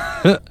carpenter,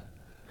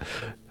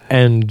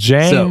 and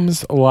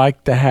James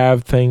liked to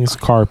have things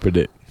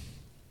carpeted,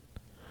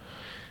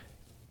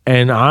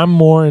 and I'm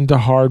more into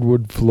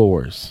hardwood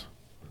floors.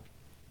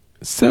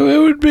 So it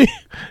would be,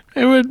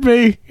 it would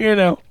be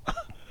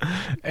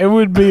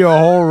a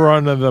whole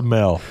run of the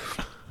mill.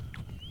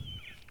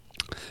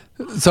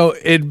 So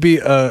it'd be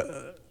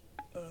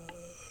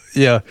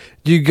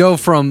you go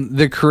from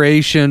the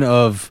creation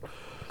of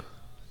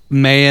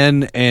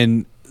man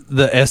and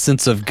the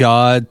essence of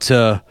God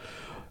to,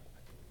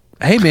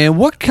 hey man,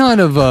 what kind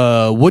of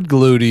wood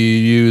glue do you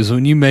use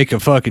when you make a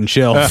fucking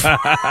shelf?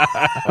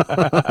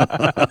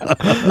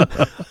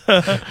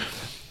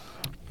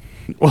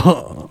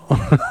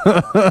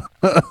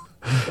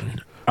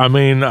 I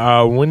mean,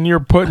 when you're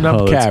putting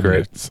up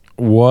cabinets,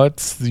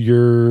 what's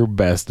your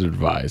best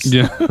advice?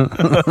 Yeah.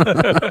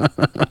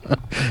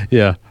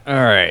 Yeah. All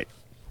right.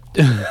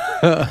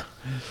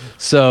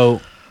 So,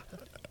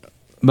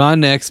 my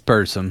next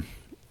person.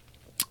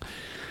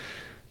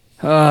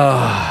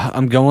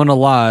 I'm going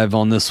alive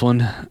on this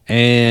one.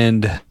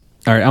 And, all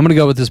right, I'm going to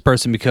go with this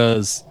person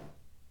because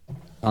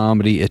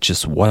comedy, it's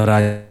just what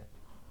I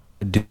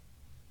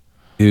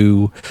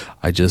do.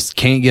 I just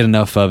can't get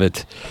enough of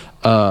it.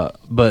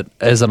 But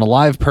as an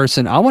alive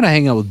person, I want to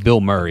hang out with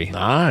Bill Murray.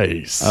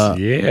 Nice.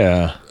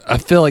 Yeah. I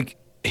feel like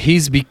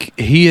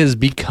he has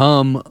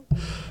become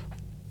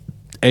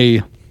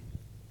like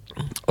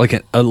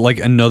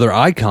another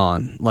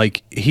icon.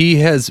 Like, he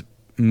has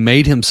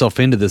made himself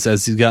into this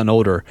as he's gotten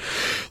older.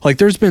 Like,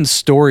 there's been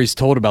stories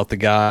told about the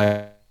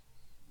guy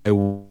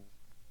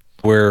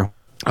where,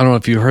 I don't know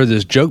if you heard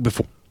this joke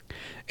before,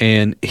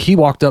 and he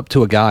walked up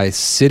to a guy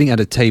sitting at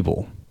a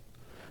table,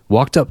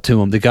 walked up to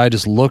him. The guy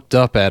just looked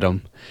up at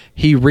him.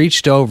 He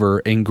reached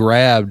over and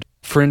grabbed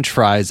French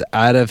fries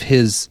out of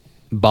his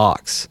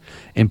box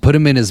and put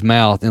them in his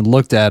mouth and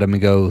looked at him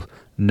and go,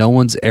 "No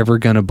one's ever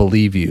going to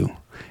believe you,"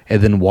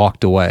 and then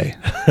walked away.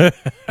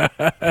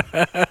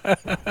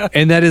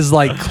 And that is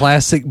like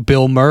classic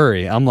Bill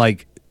Murray. I'm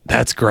like,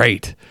 that's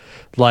great.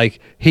 Like,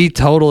 he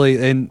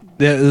totally, and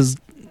that is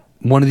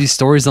one of these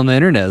stories on the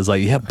internet. Is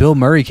like, yeah, Bill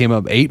Murray came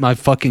up, ate my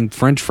fucking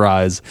French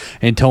fries,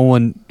 and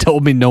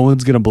told me no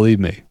one's gonna believe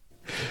me.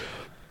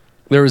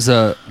 There was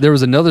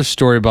another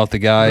story about the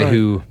guy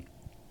who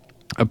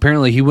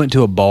apparently he went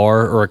to a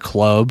bar or a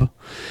club,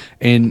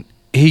 and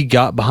he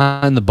got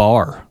behind the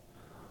bar,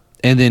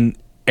 and then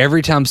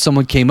every time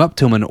someone came up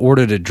to him and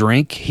ordered a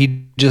drink,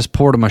 he just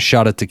poured him a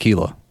shot of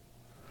tequila.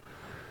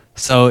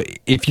 So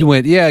if you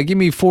went, yeah, give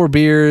me 4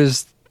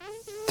 beers,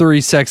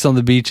 3 sex on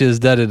the beaches,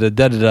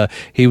 da-da-da,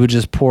 he would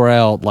just pour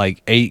out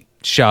like 8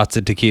 shots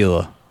of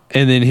tequila.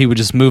 And then he would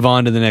just move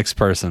on to the next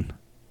person.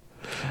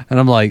 And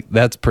I'm like,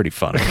 that's pretty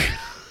funny.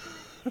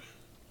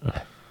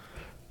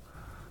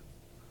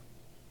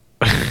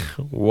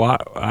 Why?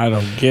 I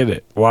don't get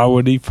it. Why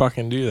would he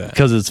fucking do that?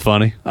 Because it's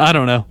funny. I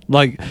don't know.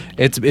 Like,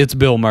 it's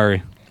Bill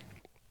Murray.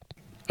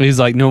 He's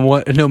like,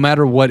 no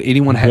matter what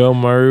anyone had. Bill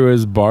Murray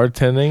was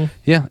bartending.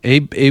 Yeah,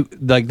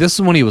 like this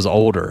is when he was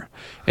older,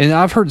 and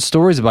I've heard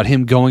stories about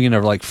him going into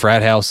like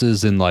frat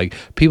houses and like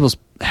people's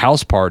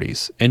house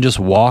parties and just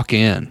walk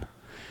in,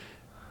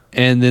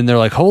 and then they're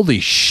like, "Holy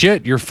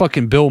shit, you're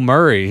fucking Bill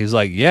Murray." He's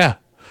like, "Yeah."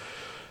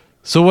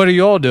 So what are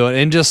you all doing?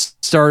 And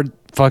just start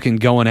fucking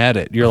going at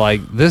it. You're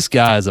like, this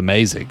guy is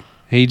amazing.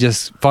 He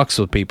just fucks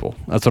with people.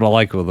 That's what I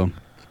like with him.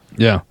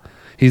 Yeah,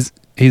 he's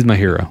my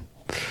hero.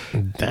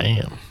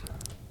 Damn.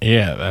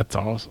 Yeah, that's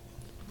awesome.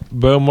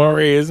 Bill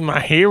Murray is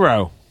my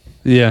hero.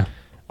 Yeah.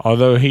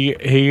 Although he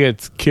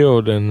gets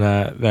killed in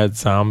that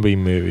zombie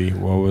movie.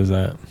 What was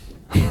that?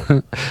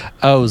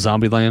 Oh,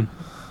 Zombieland.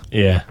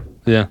 Yeah.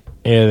 Yeah.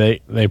 Yeah,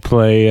 they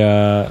play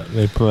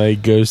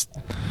Ghost.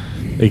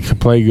 They can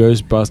play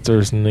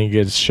Ghostbusters and he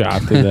gets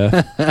shot to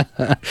death.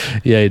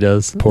 Yeah, he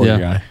does. Poor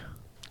guy.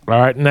 All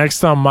right,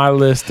 next on my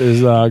list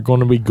is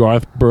going to be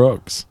Garth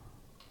Brooks.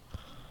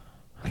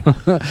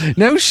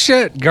 No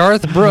shit,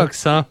 Garth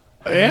Brooks, huh?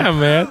 Yeah,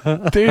 man.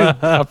 Dude,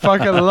 I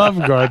fucking love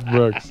Garth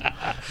Brooks.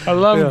 I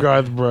love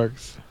Garth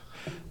Brooks.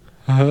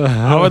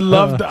 I would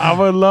love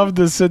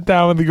to sit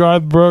down with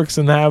Garth Brooks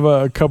and have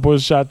a couple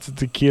of shots of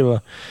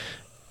tequila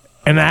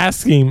and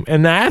ask him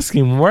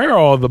where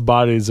all the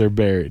bodies are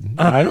buried.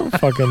 I don't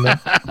fucking know.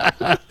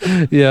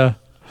 Yeah.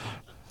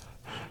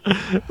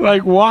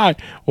 Like why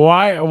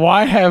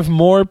have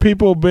more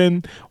people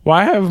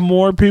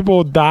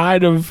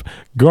died of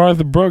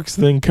Garth Brooks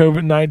than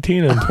COVID-19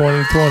 in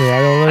 2020?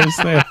 I don't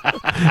understand.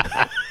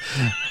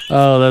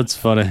 Oh, that's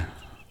funny.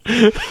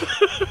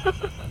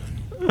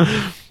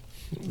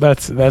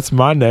 That's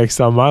my next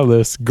on my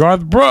list.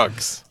 Garth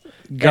Brooks.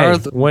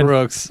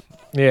 Brooks.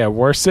 Yeah,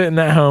 we're sitting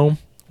at home.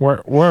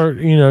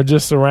 We're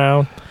just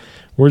around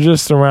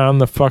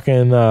the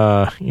fucking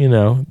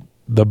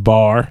the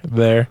bar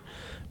there.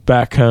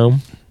 Back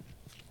home,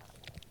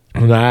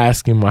 and I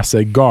asked him, I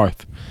said,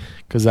 Garth,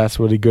 because that's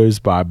what he goes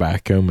by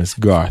back home is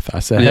Garth. I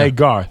said, Hey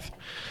Garth,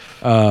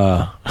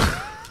 Garth,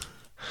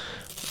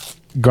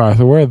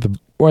 where the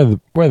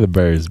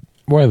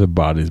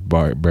bodies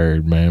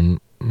buried, man?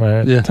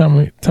 Yeah. Tell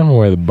me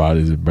where the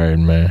bodies are buried,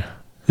 man.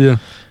 Yeah.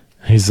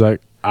 He's like,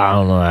 I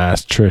don't know.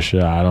 Ask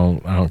Trisha. I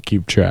don't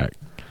keep track.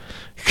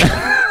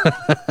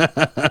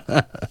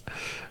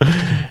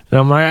 And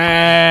I'm like,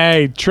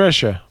 hey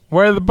Trisha,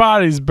 where are the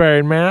bodies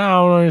buried, man? I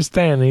don't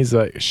understand.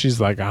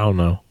 She's like, I don't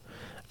know.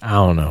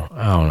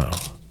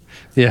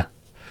 Yeah.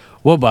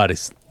 What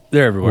bodies?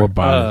 They're everywhere. What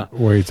bodies?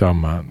 What are you talking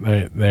about?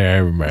 They're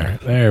everywhere.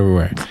 They're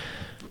everywhere.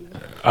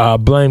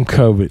 Blame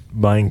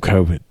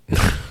COVID.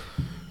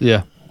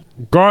 Yeah.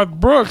 Garth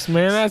Brooks,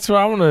 man. That's who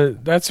I wanna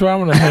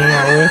hang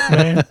out with,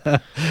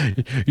 man.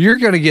 You're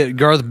gonna get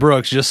Garth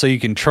Brooks just so you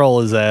can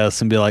troll his ass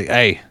and be like,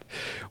 hey,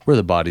 where are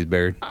the bodies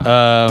buried?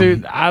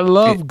 Dude, I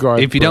love Garth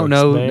Brooks. If you don't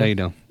know, man. no, you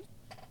don't.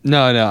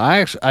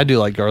 No, I do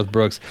like Garth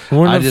Brooks.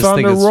 When the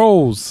thunder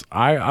rolls,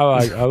 I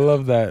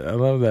love that. I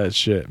love that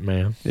shit,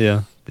 man.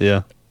 Yeah.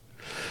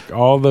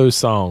 All those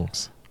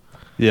songs,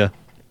 Yeah.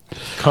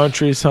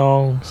 country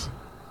songs,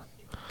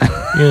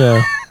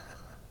 Yeah.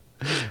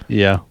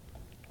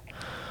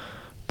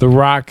 the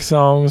rock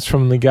songs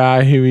from the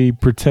guy who he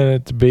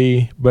pretended to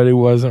be, but he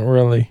wasn't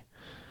really.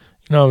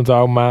 You know what I'm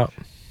talking about?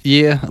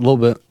 Yeah, a little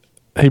bit.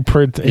 He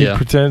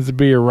pretends to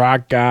be a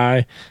rock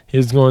guy.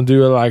 He's going to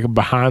do like a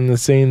behind the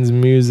scenes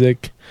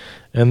music,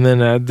 and then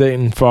that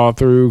didn't fall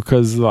through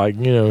because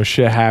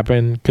shit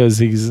happened. Because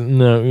he's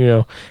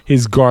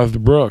Garth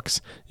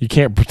Brooks. You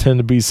can't pretend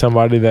to be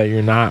somebody that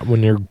you're not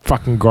when you're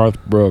fucking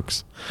Garth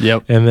Brooks.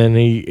 Yep. And then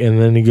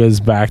he goes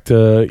back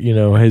to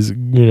his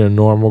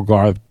normal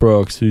Garth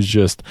Brooks, who's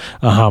just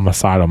a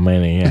homicidal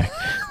maniac.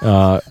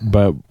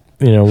 But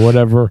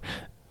whatever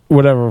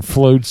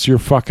floats your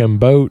fucking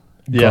boat.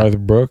 Yeah. Garth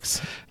Brooks.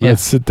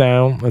 Let's sit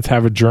down. Let's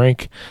have a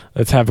drink.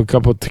 Let's have a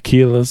couple of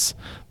tequilas.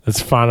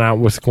 Let's find out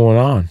what's going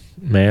on,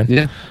 man.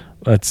 Yeah.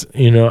 Let's,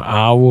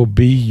 I will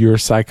be your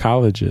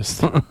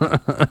psychologist.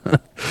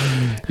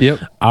 Yep.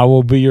 I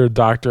will be your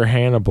Dr.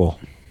 Hannibal.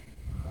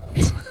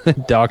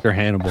 Dr.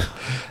 Hannibal.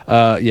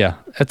 Yeah.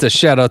 That's a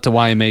shout out to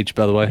YMH,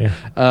 by the way.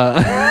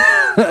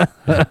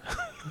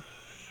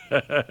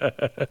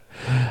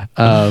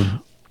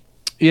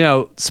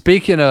 Yeah.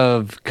 Speaking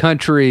of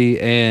country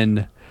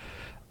and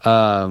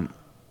I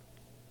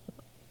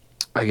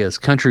guess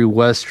country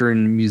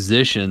western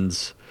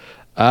musicians,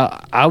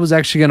 I was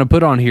actually going to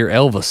put on here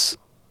Elvis.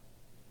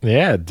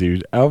 Yeah,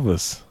 dude,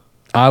 Elvis.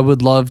 I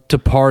would love to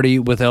party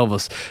with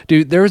Elvis.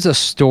 Dude, there's a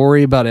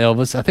story about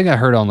Elvis. I think I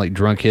heard on like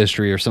Drunk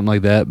History or something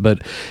like that,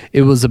 but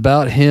it was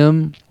about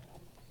him.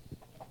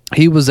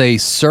 He was a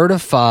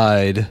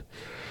certified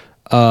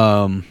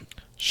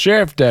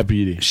sheriff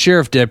deputy.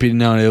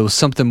 No, it was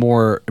something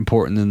more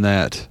important than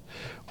that.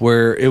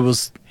 Where it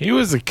was... He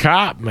was a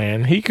cop,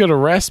 man. He could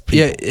arrest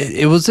people. Yeah,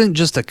 it wasn't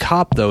just a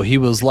cop, though. He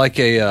was like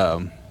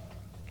a...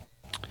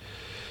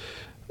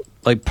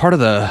 like part of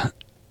the...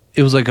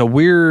 It was like a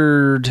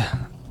weird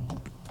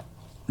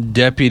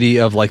deputy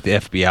of like the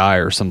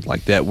FBI or something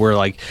like that, where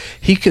like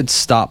he could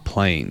stop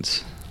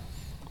planes.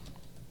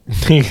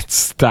 He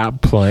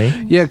stopped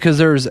playing. Yeah, because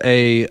there's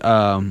a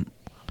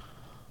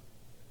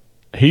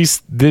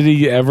Did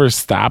he ever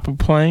stop a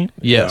plane?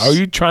 Yes. Are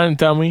you trying to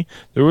tell me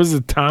there was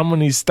a time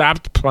when he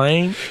stopped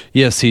playing?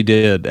 Yes, he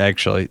did,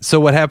 actually. So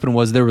what happened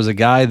was there was a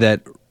guy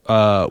that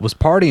was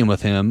partying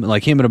with him.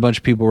 Like, him and a bunch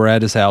of people were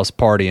at his house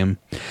partying.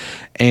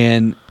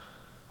 And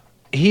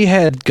he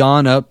had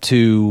gone up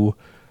to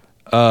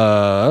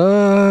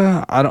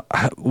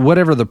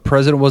whatever the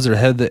president was, or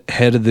head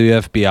of the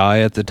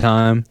FBI at the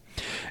time,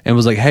 and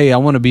was like, hey, I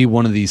want to be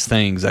one of these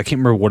things. I can't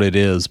remember what it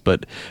is,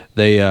 but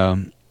they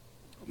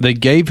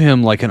gave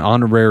him like an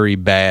honorary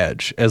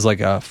badge as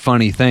like a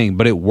funny thing,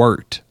 but it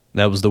worked.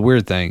 That was the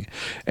weird thing.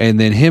 And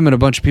then him and a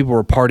bunch of people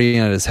were partying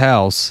at his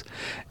house,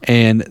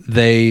 and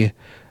they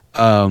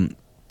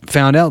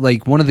found out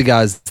like one of the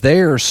guys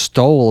there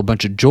stole a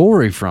bunch of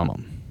jewelry from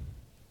him,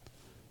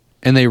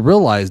 and they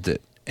realized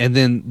it. And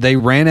then they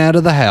ran out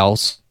of the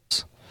house,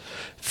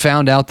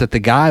 found out that the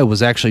guy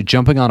was actually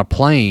jumping on a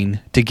plane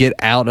to get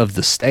out of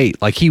the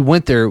state. Like, he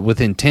went there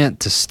with intent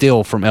to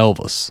steal from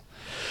Elvis.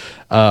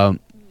 So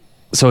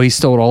he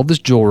stole all this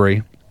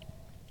jewelry.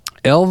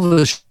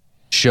 Elvis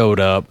showed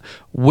up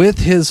with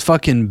his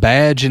fucking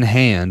badge in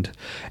hand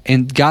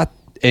and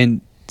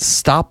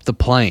stopped the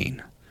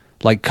plane.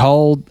 Like,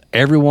 called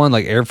everyone,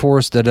 like Air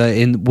Force,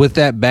 and with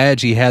that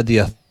badge, he had the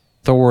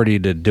authority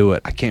to do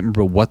it. I can't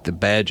remember what the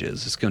badge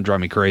is. It's going to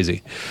drive me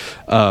crazy.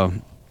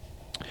 And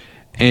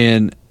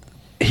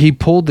he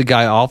pulled the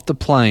guy off the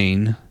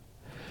plane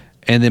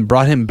and then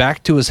brought him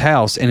back to his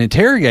house and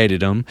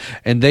interrogated him,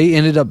 and they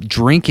ended up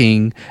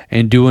drinking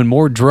and doing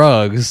more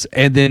drugs,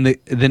 and then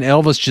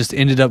Elvis just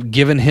ended up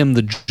giving him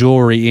the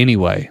jewelry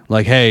anyway.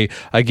 Like, hey,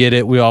 I get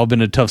it, we all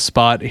been in a tough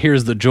spot,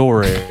 here's the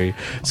jewelry.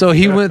 So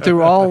he went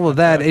through all of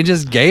that and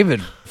just gave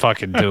it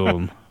fucking to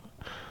him.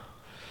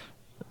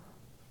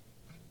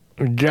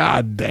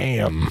 God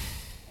damn.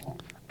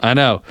 I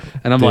know.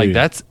 And I'm like,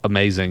 that's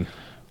amazing.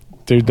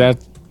 Dude,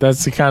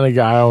 that's the kind of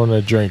guy I want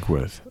to drink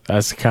with.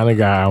 That's the kind of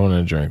guy I want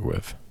to drink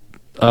with.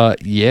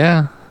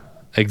 Yeah,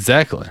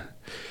 exactly.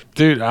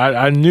 Dude,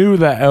 I knew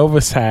that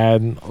Elvis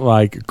had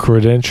like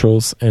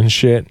credentials and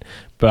shit,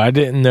 but I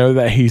didn't know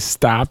that he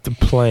stopped the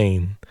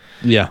plane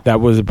that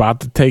was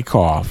about to take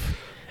off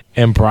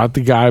and brought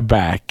the guy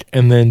back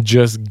and then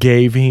just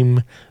gave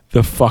him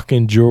the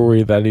fucking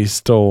jewelry that he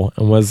stole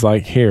and was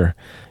like, here,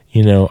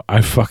 you know,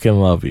 I fucking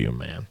love you,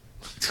 man.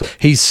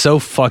 He's so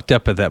fucked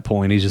up at that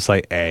point. He's just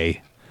like,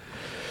 hey,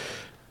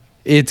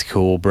 it's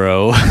cool,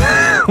 bro.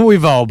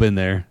 We've all been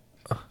there.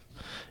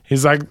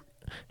 He's like,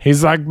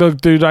 look,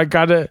 dude, I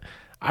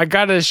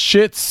gotta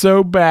shit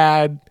so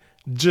bad.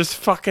 Just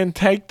fucking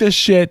take the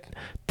shit.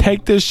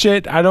 Take the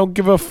shit. I don't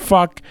give a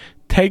fuck.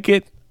 Take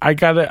it.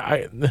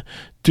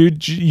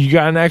 Dude, you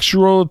got an extra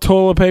roll of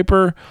toilet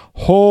paper?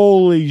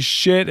 Holy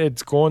shit,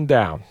 it's going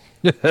down.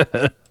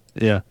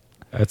 Yeah.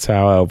 That's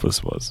how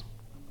Elvis was.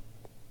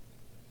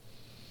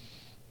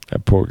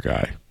 That poor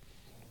guy.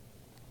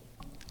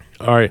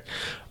 All right.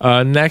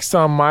 Next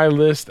on my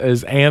list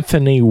is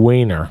Anthony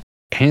Weiner.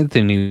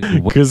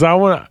 Because I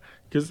want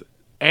to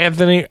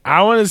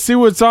see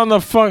what's on the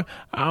fucking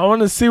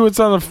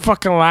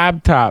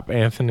laptop,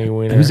 Anthony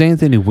Weiner. Who's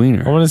Anthony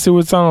Weiner? I want to see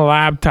what's on the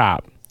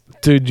laptop.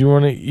 Dude, you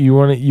want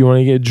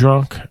to get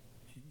drunk?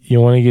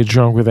 You want to get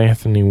drunk with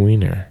Anthony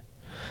Weiner?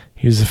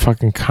 He was a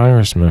fucking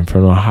congressman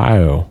from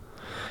Ohio.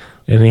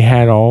 And he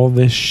had all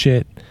this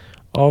shit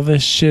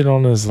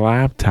on his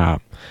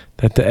laptop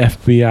that the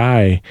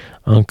FBI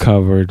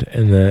uncovered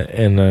and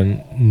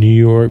the New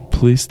York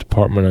Police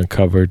Department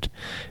uncovered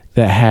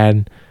that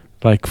had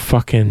like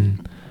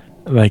fucking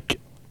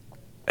like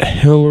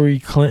Hillary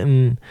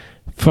Clinton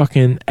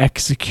fucking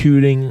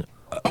executing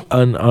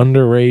an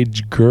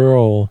underage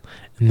girl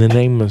in the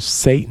name of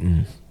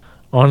Satan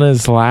on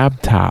his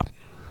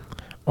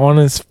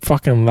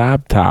fucking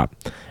laptop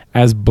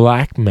as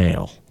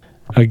blackmail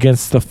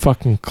against the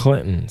fucking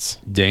Clintons.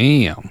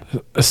 Damn.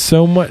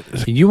 So much.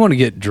 You want to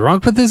get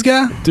drunk with this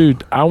guy?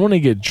 Dude, I want to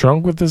get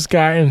drunk with this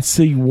guy and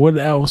see what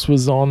else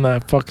was on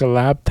that fucking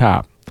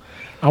laptop.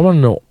 I want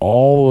to know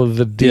all of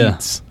the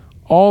deets. Yeah.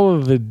 All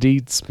of the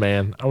deets,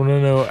 man. I want to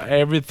know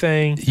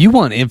everything. You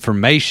want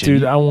information.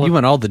 Dude, you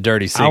want all the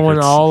dirty secrets. I want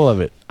all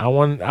of it. I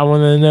want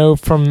to know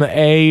from the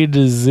A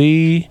to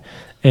Z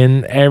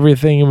and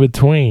everything in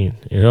between.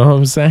 You know what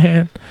I'm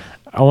saying?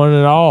 I want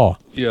it all.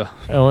 Yeah.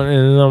 And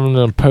I'm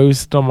going to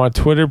post it on my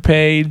Twitter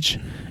page,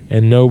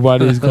 and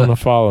nobody's going to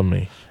follow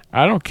me.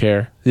 I don't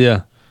care.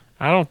 Yeah.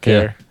 I don't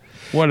care.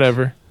 Yeah.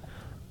 Whatever.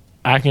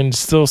 I can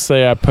still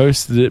say I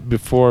posted it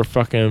before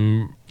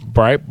fucking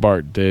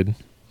Breitbart did.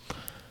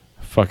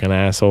 Fucking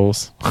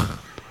assholes.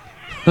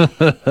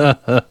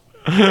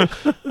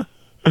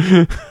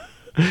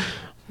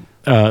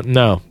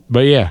 No. But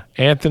yeah,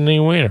 Anthony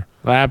Weiner.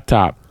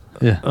 Laptop.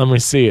 Yeah. Let me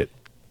see it.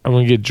 I'm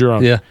going to get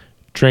drunk. Yeah.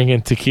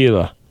 Drinking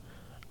tequila.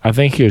 I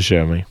think he'll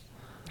show me.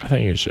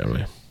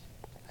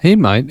 He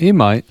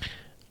might.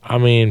 I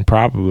mean,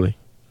 probably.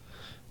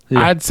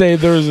 Yeah. I'd say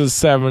there's a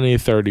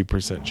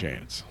 70-30%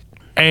 chance.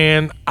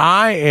 And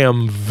I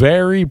am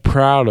very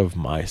proud of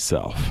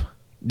myself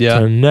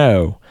to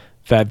know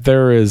that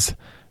there is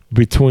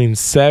between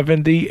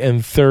 70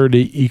 and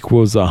 30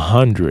 equals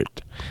 100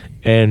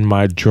 in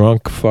my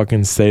drunk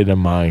fucking state of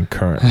mind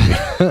currently.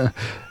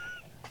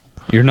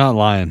 You're not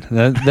lying.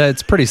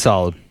 That's pretty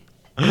solid.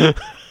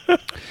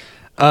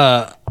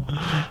 I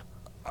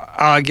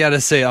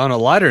gotta say, on a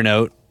lighter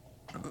note,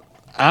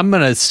 I'm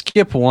gonna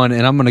skip one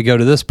and I'm gonna go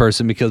to this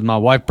person because my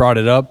wife brought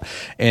it up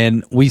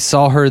and we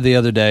saw her the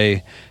other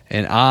day,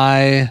 and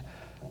I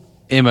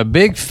am a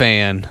big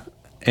fan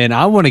and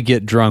I want to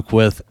get drunk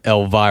with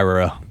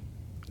Elvira.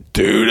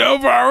 Dude,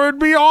 Elvira would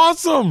be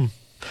awesome.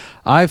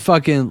 I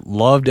fucking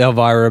loved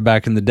Elvira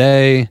back in the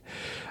day.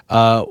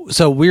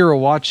 So we were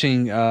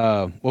watching,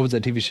 what was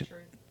that TV show?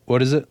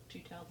 What is it? To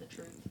Tell the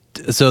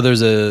Truth. So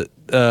there's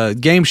a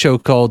game show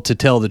called To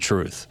Tell the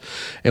Truth.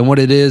 And what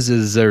it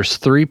is there's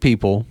 3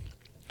 people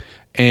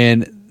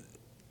and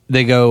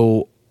they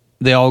all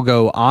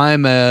go,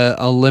 I'm a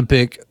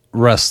Olympic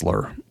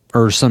wrestler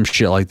or some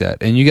shit like that.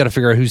 And you got to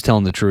figure out who's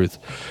telling the truth,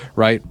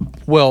 right?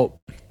 Well,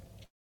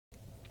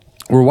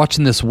 we're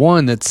watching this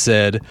one that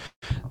said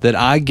that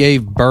I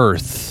gave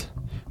birth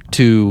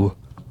to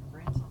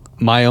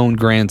my own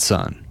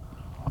grandson.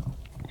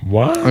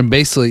 What? And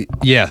basically,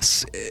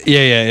 yes.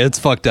 Yeah, it's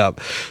fucked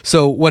up.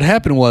 So what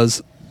happened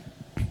was,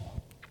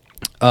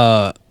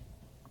 I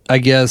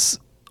guess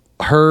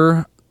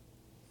her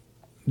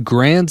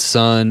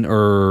grandson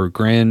I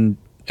think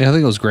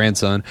it was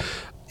grandson,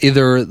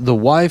 either the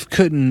wife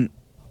couldn't...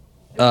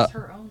 It was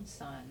her own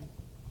son.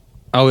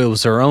 Oh, it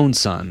was her own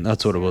son.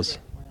 That's what it was.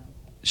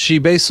 She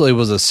basically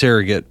was a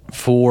surrogate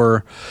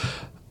for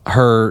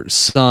her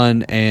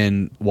son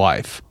and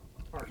wife.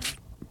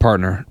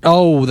 Partner.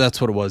 Oh,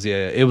 that's what it was.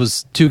 Yeah. It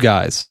was 2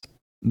 guys.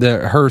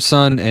 Her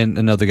son and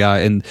another guy.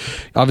 And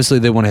obviously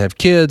they want to have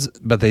kids,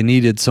 but they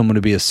needed someone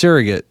to be a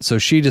surrogate. So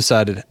she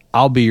decided,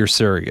 I'll be your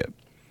surrogate.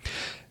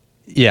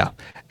 Yeah.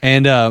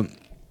 And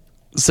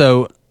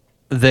so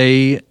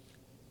they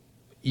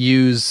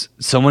use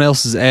someone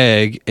else's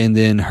egg and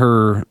then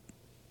her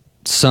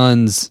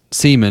son's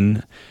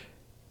semen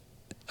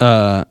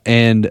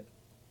and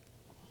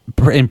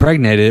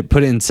impregnated it,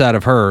 put it inside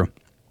of her.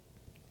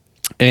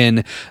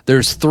 And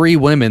there's 3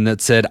 women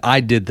that said, I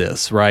did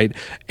this, right?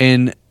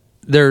 And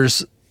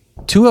there's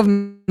 2 of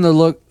them that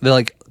look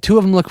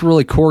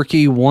really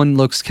quirky. One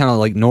looks kind of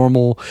like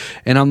normal.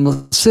 And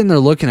I'm sitting there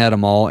looking at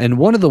them all. And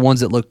one of the ones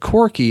that look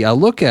quirky, I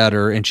look at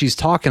her and she's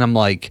talking. I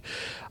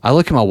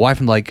look at my wife.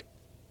 I'm like,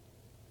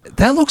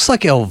 that looks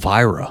like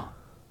Elvira.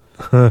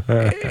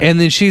 And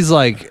then she's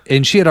like,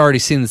 and she had already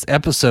seen this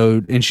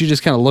episode and she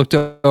just kind of looked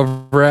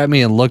over at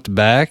me and looked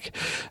back.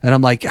 And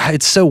I'm like,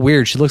 it's so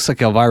weird. She looks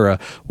like Elvira.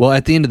 Well,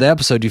 at the end of the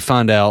episode, you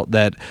find out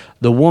that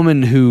the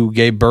woman who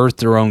gave birth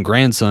to her own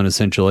grandson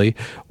essentially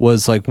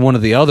was like one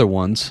of the other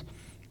ones.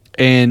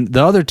 And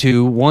the other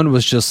 2, one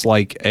was just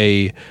like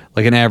an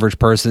average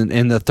person.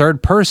 And the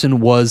third person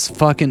was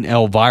fucking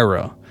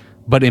Elvira,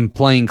 but in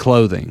plain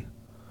clothing.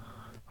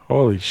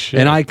 Holy shit.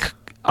 And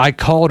I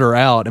called her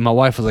out, and my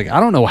wife was like, I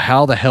don't know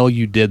how the hell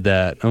you did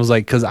that. I was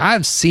like, because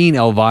I've seen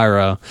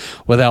Elvira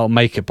without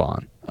makeup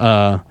on.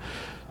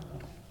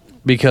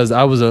 Because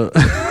I was a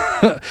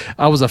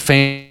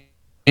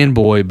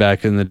fanboy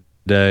back in the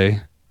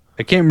day.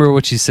 I can't remember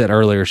what she said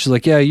earlier. She's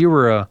like, yeah, you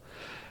were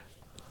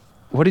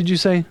what did you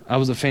say? I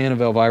was a fan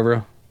of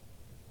Elvira.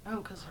 Oh,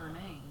 because her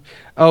name.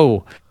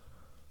 Oh,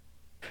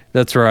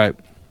 that's right.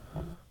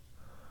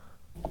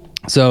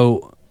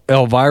 So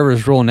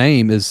Elvira's real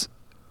name is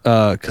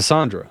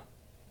Cassandra.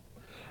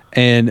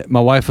 And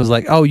my wife was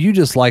like, oh, you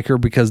just like her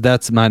because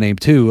that's my name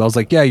too. I was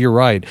like, yeah, you're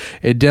right.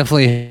 It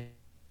definitely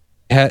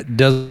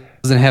doesn't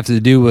have to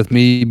do with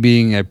me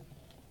being a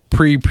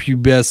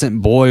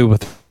prepubescent boy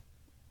with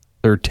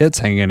their tits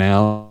hanging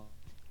out.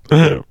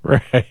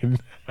 Right.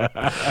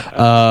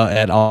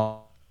 At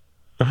all.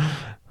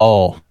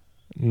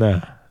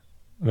 Nah.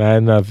 That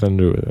had nothing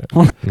to do with it.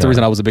 That's the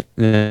reason I was a big...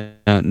 No,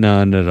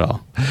 not at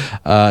all.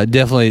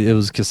 Definitely, it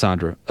was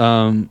Cassandra.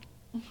 But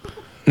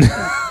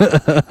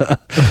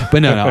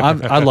no,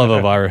 I love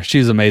Elvira.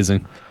 She's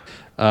amazing.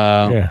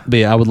 Yeah. But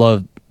yeah, I would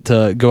love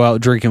to go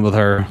out drinking with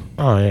her.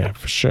 Oh, yeah,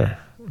 for sure.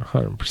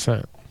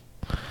 100%.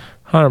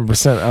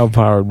 100%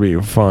 Elvira would be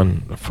a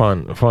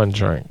fun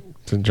drink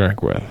to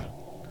drink with.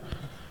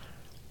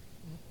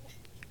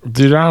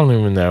 Dude, I don't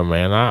even know,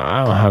 man.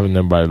 I don't have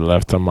nobody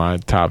left on my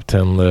top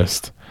 10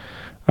 list.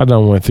 I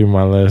done went through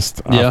my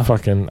list. Yeah.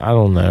 I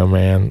don't know,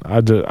 man.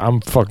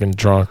 I'm fucking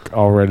drunk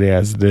already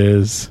as it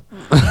is.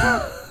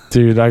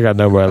 Dude, I got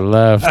nobody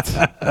left.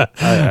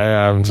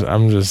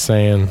 I'm just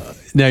saying.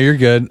 No, you're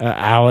good.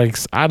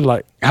 Alex, How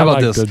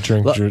about this? To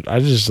drink. I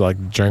just like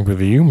to drink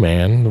with you,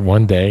 man.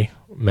 One day,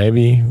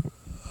 maybe.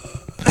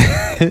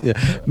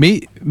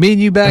 Me and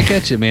you back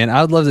at you, man.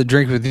 I would love to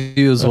drink with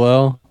you as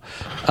well.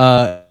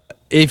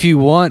 If you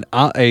want,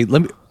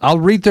 I'll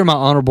read through my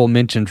honorable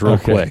mentions real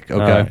quick,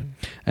 okay? Right.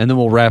 And then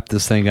we'll wrap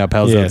this thing up.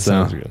 How's that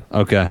sound? Sounds good.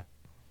 Okay.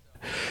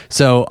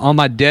 So on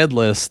my dead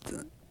list,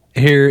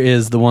 here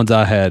is the ones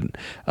I had.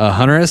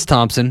 Hunter S.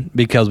 Thompson,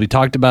 because we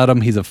talked about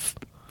him. He's a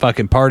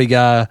fucking party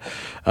guy.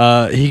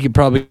 He could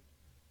probably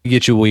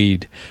get you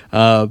weed.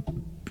 I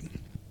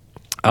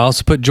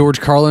also put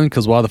George Carlin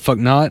because why the fuck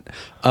not?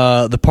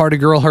 The party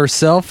girl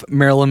herself,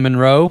 Marilyn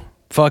Monroe.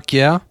 Fuck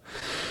yeah.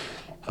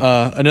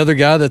 Another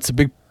guy that's a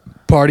big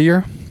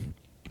partier,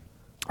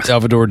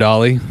 Salvador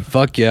Dali.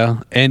 Fuck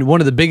yeah. And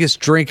one of the biggest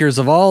drinkers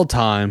of all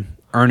time,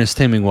 Ernest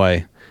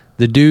Hemingway.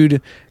 The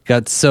dude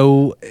got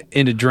so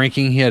into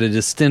drinking he had a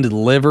distended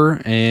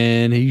liver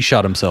and he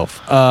shot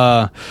himself.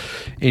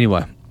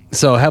 Anyway,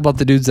 so how about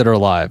the dudes that are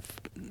alive?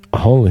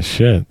 Holy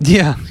shit.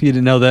 Yeah, you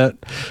didn't know that?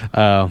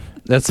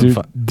 That's some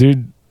fun.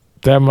 Dude,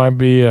 that might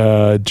be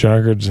a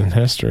Drunkards in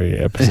History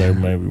episode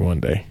maybe one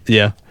day.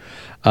 Yeah.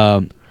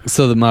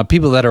 So my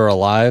people that are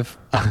alive,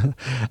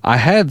 I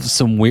have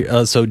some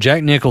weird. So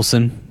Jack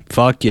Nicholson,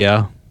 fuck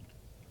yeah.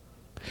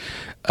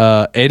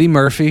 Eddie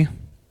Murphy,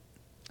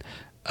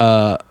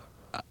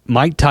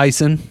 Mike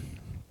Tyson,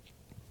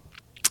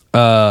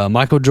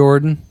 Michael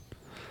Jordan,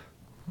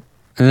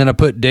 and then I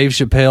put Dave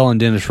Chappelle and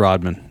Dennis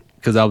Rodman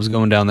because I was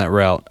going down that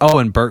route. Oh,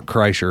 and Bert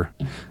Kreischer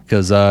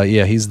because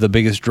he's the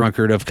biggest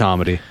drunkard of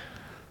comedy.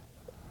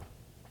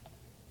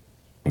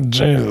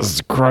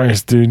 Jesus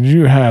Christ, dude,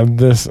 you have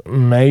this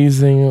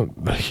amazing,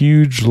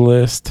 huge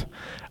list.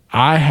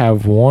 I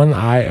have one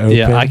eye open.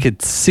 Yeah, I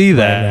could see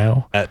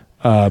that right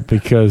now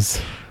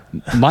because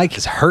Mike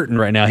is hurting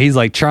right now. He's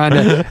like trying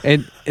to,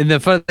 and the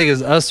fun thing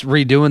is us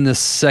redoing this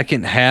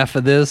second half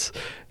of this.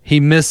 He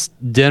missed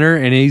dinner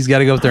and he's got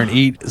to go up there and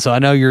eat. So I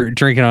know you're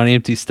drinking on an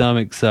empty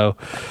stomach. So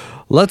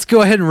let's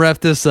go ahead and wrap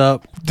this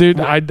up,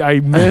 dude. I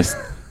missed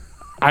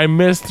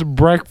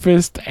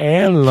breakfast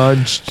and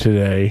lunch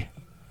today.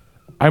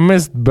 I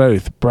missed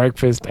both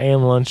breakfast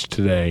and lunch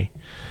today.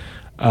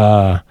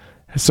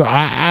 So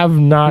I have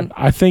not,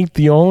 I think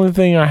the only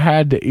thing I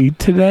had to eat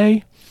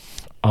today,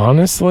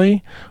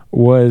 honestly,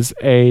 was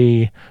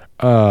a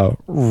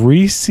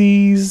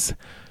Reese's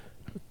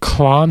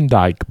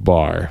Klondike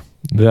bar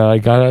that I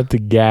got at the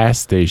gas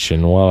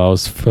station while I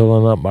was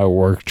filling up my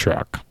work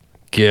truck.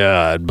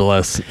 God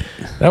bless.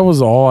 That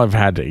was all I've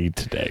had to eat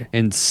today.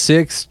 And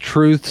 6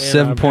 Truth,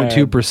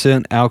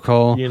 7.2%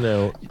 alcohol. You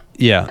know.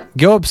 Yeah.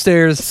 Go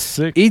upstairs,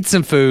 eat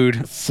some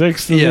food.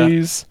 6 of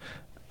these.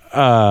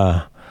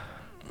 I've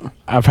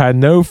had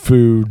no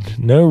food,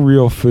 no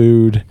real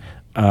food.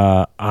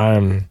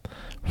 I'm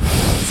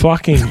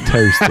fucking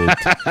toasted.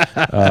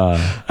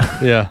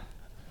 Yeah.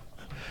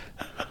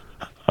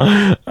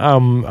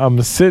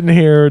 I'm sitting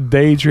here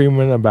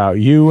daydreaming about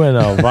you and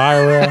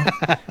Elvira,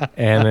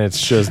 and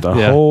it's just a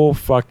whole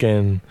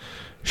fucking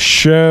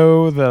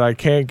show that I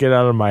can't get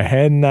out of my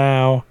head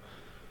now.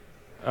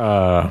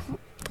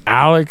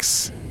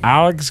 Alex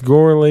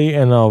Gorley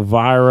and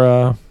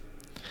Elvira,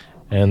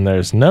 and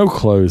there's no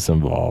clothes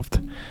involved,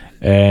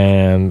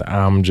 and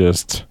I'm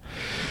just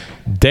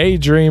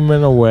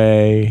daydreaming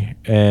away,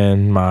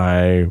 and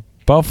my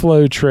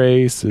Buffalo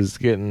Trace is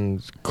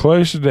getting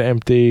closer to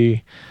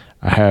empty.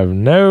 I have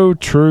no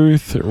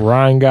Truth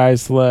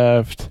Rheingeist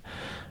left.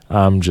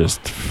 I'm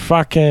just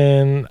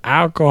fucking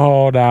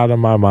alcoholed out of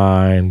my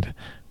mind.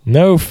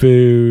 No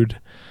food.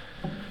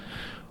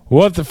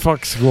 What the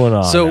fuck's going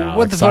on? So Alex?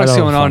 what the fuck's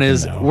going on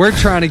is know. We're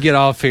trying to get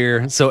off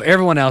here. So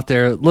everyone out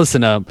there,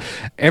 listen up.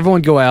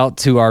 Everyone go out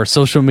to our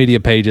social media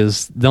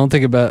pages. Don't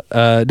think about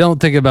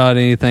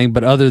anything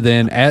but other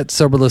than at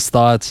Soberless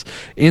Thoughts,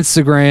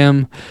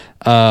 Instagram,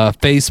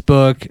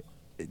 Facebook.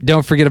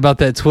 Don't forget about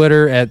that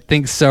Twitter at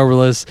Think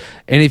Soberless.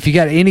 And if you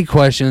got any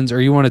questions or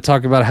you want to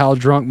talk about how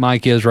drunk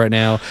Mike is right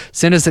now,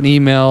 send us an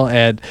email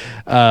at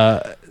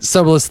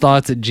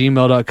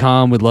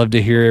soberlessthoughts@gmail.com. We'd love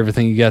to hear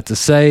everything you got to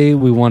say.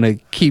 We want to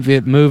keep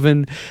it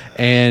moving.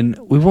 And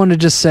we want to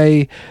just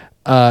say,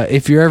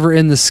 if you're ever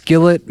in the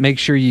skillet, make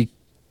sure you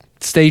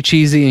stay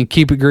cheesy and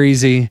keep it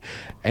greasy.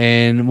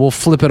 And we'll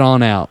flip it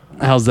on out.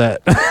 How's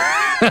that?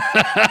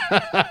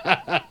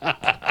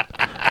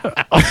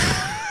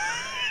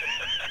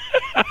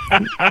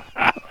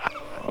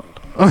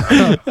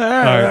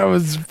 That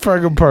was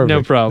fucking perfect.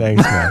 No problem.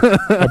 Thanks, man.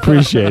 I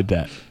appreciate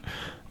that.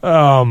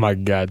 Oh my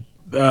god.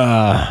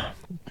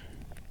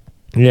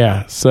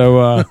 Yeah.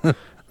 So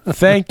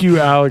thank you,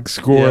 Alex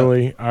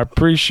Gorley. Yeah. I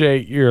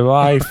appreciate your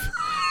life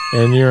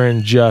and your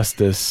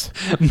injustice.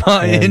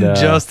 My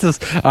injustice.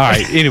 All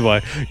right.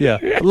 Anyway,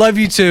 yeah. Love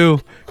you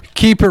too.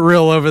 Keep it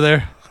real over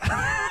there.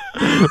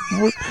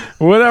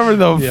 Whatever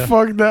the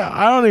fuck that,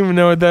 I don't even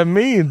know what that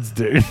means,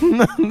 dude.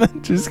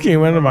 That just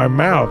came out of my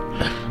mouth.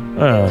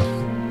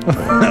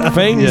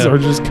 Things are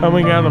just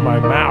coming out of my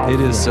mouth. It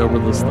is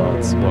Soberless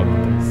Thoughts.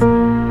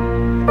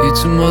 Welcome.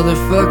 It's a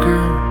motherfucker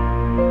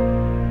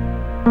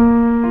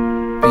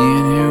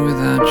being here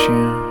without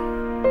you.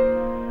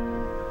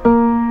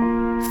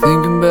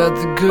 Thinking about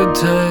the good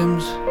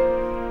times,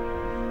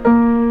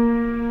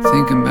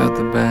 thinking about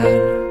the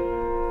bad.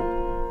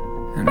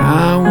 And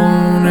I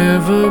won't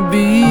ever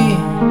be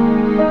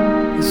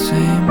the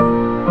same.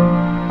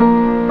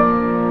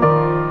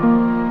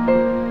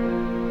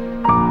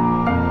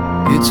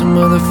 It's a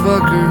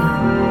motherfucker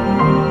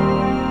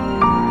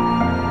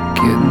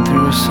getting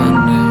through a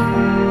Sunday,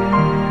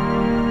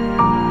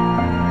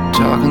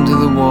 talking to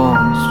the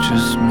walls,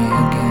 just me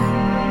again.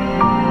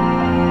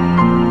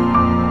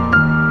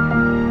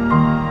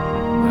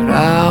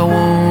 I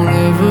won't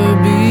ever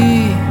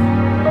be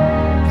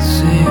the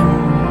same.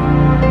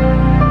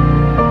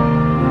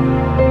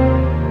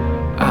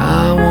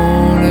 I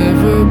won't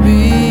ever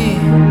be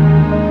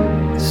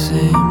the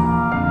same.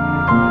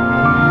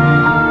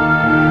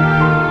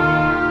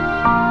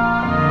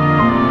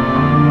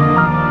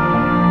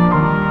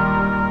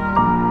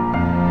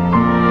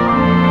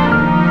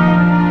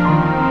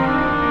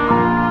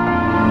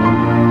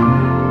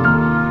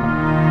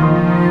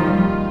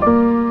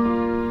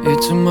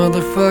 It's a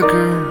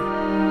motherfucker.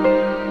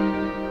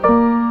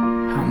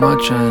 How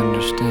much I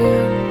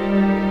understand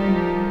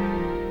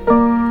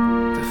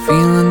the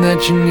feeling that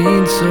you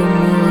need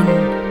someone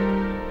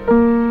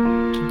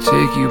to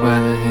take you by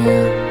the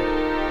hand,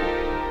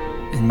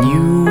 and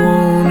you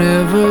won't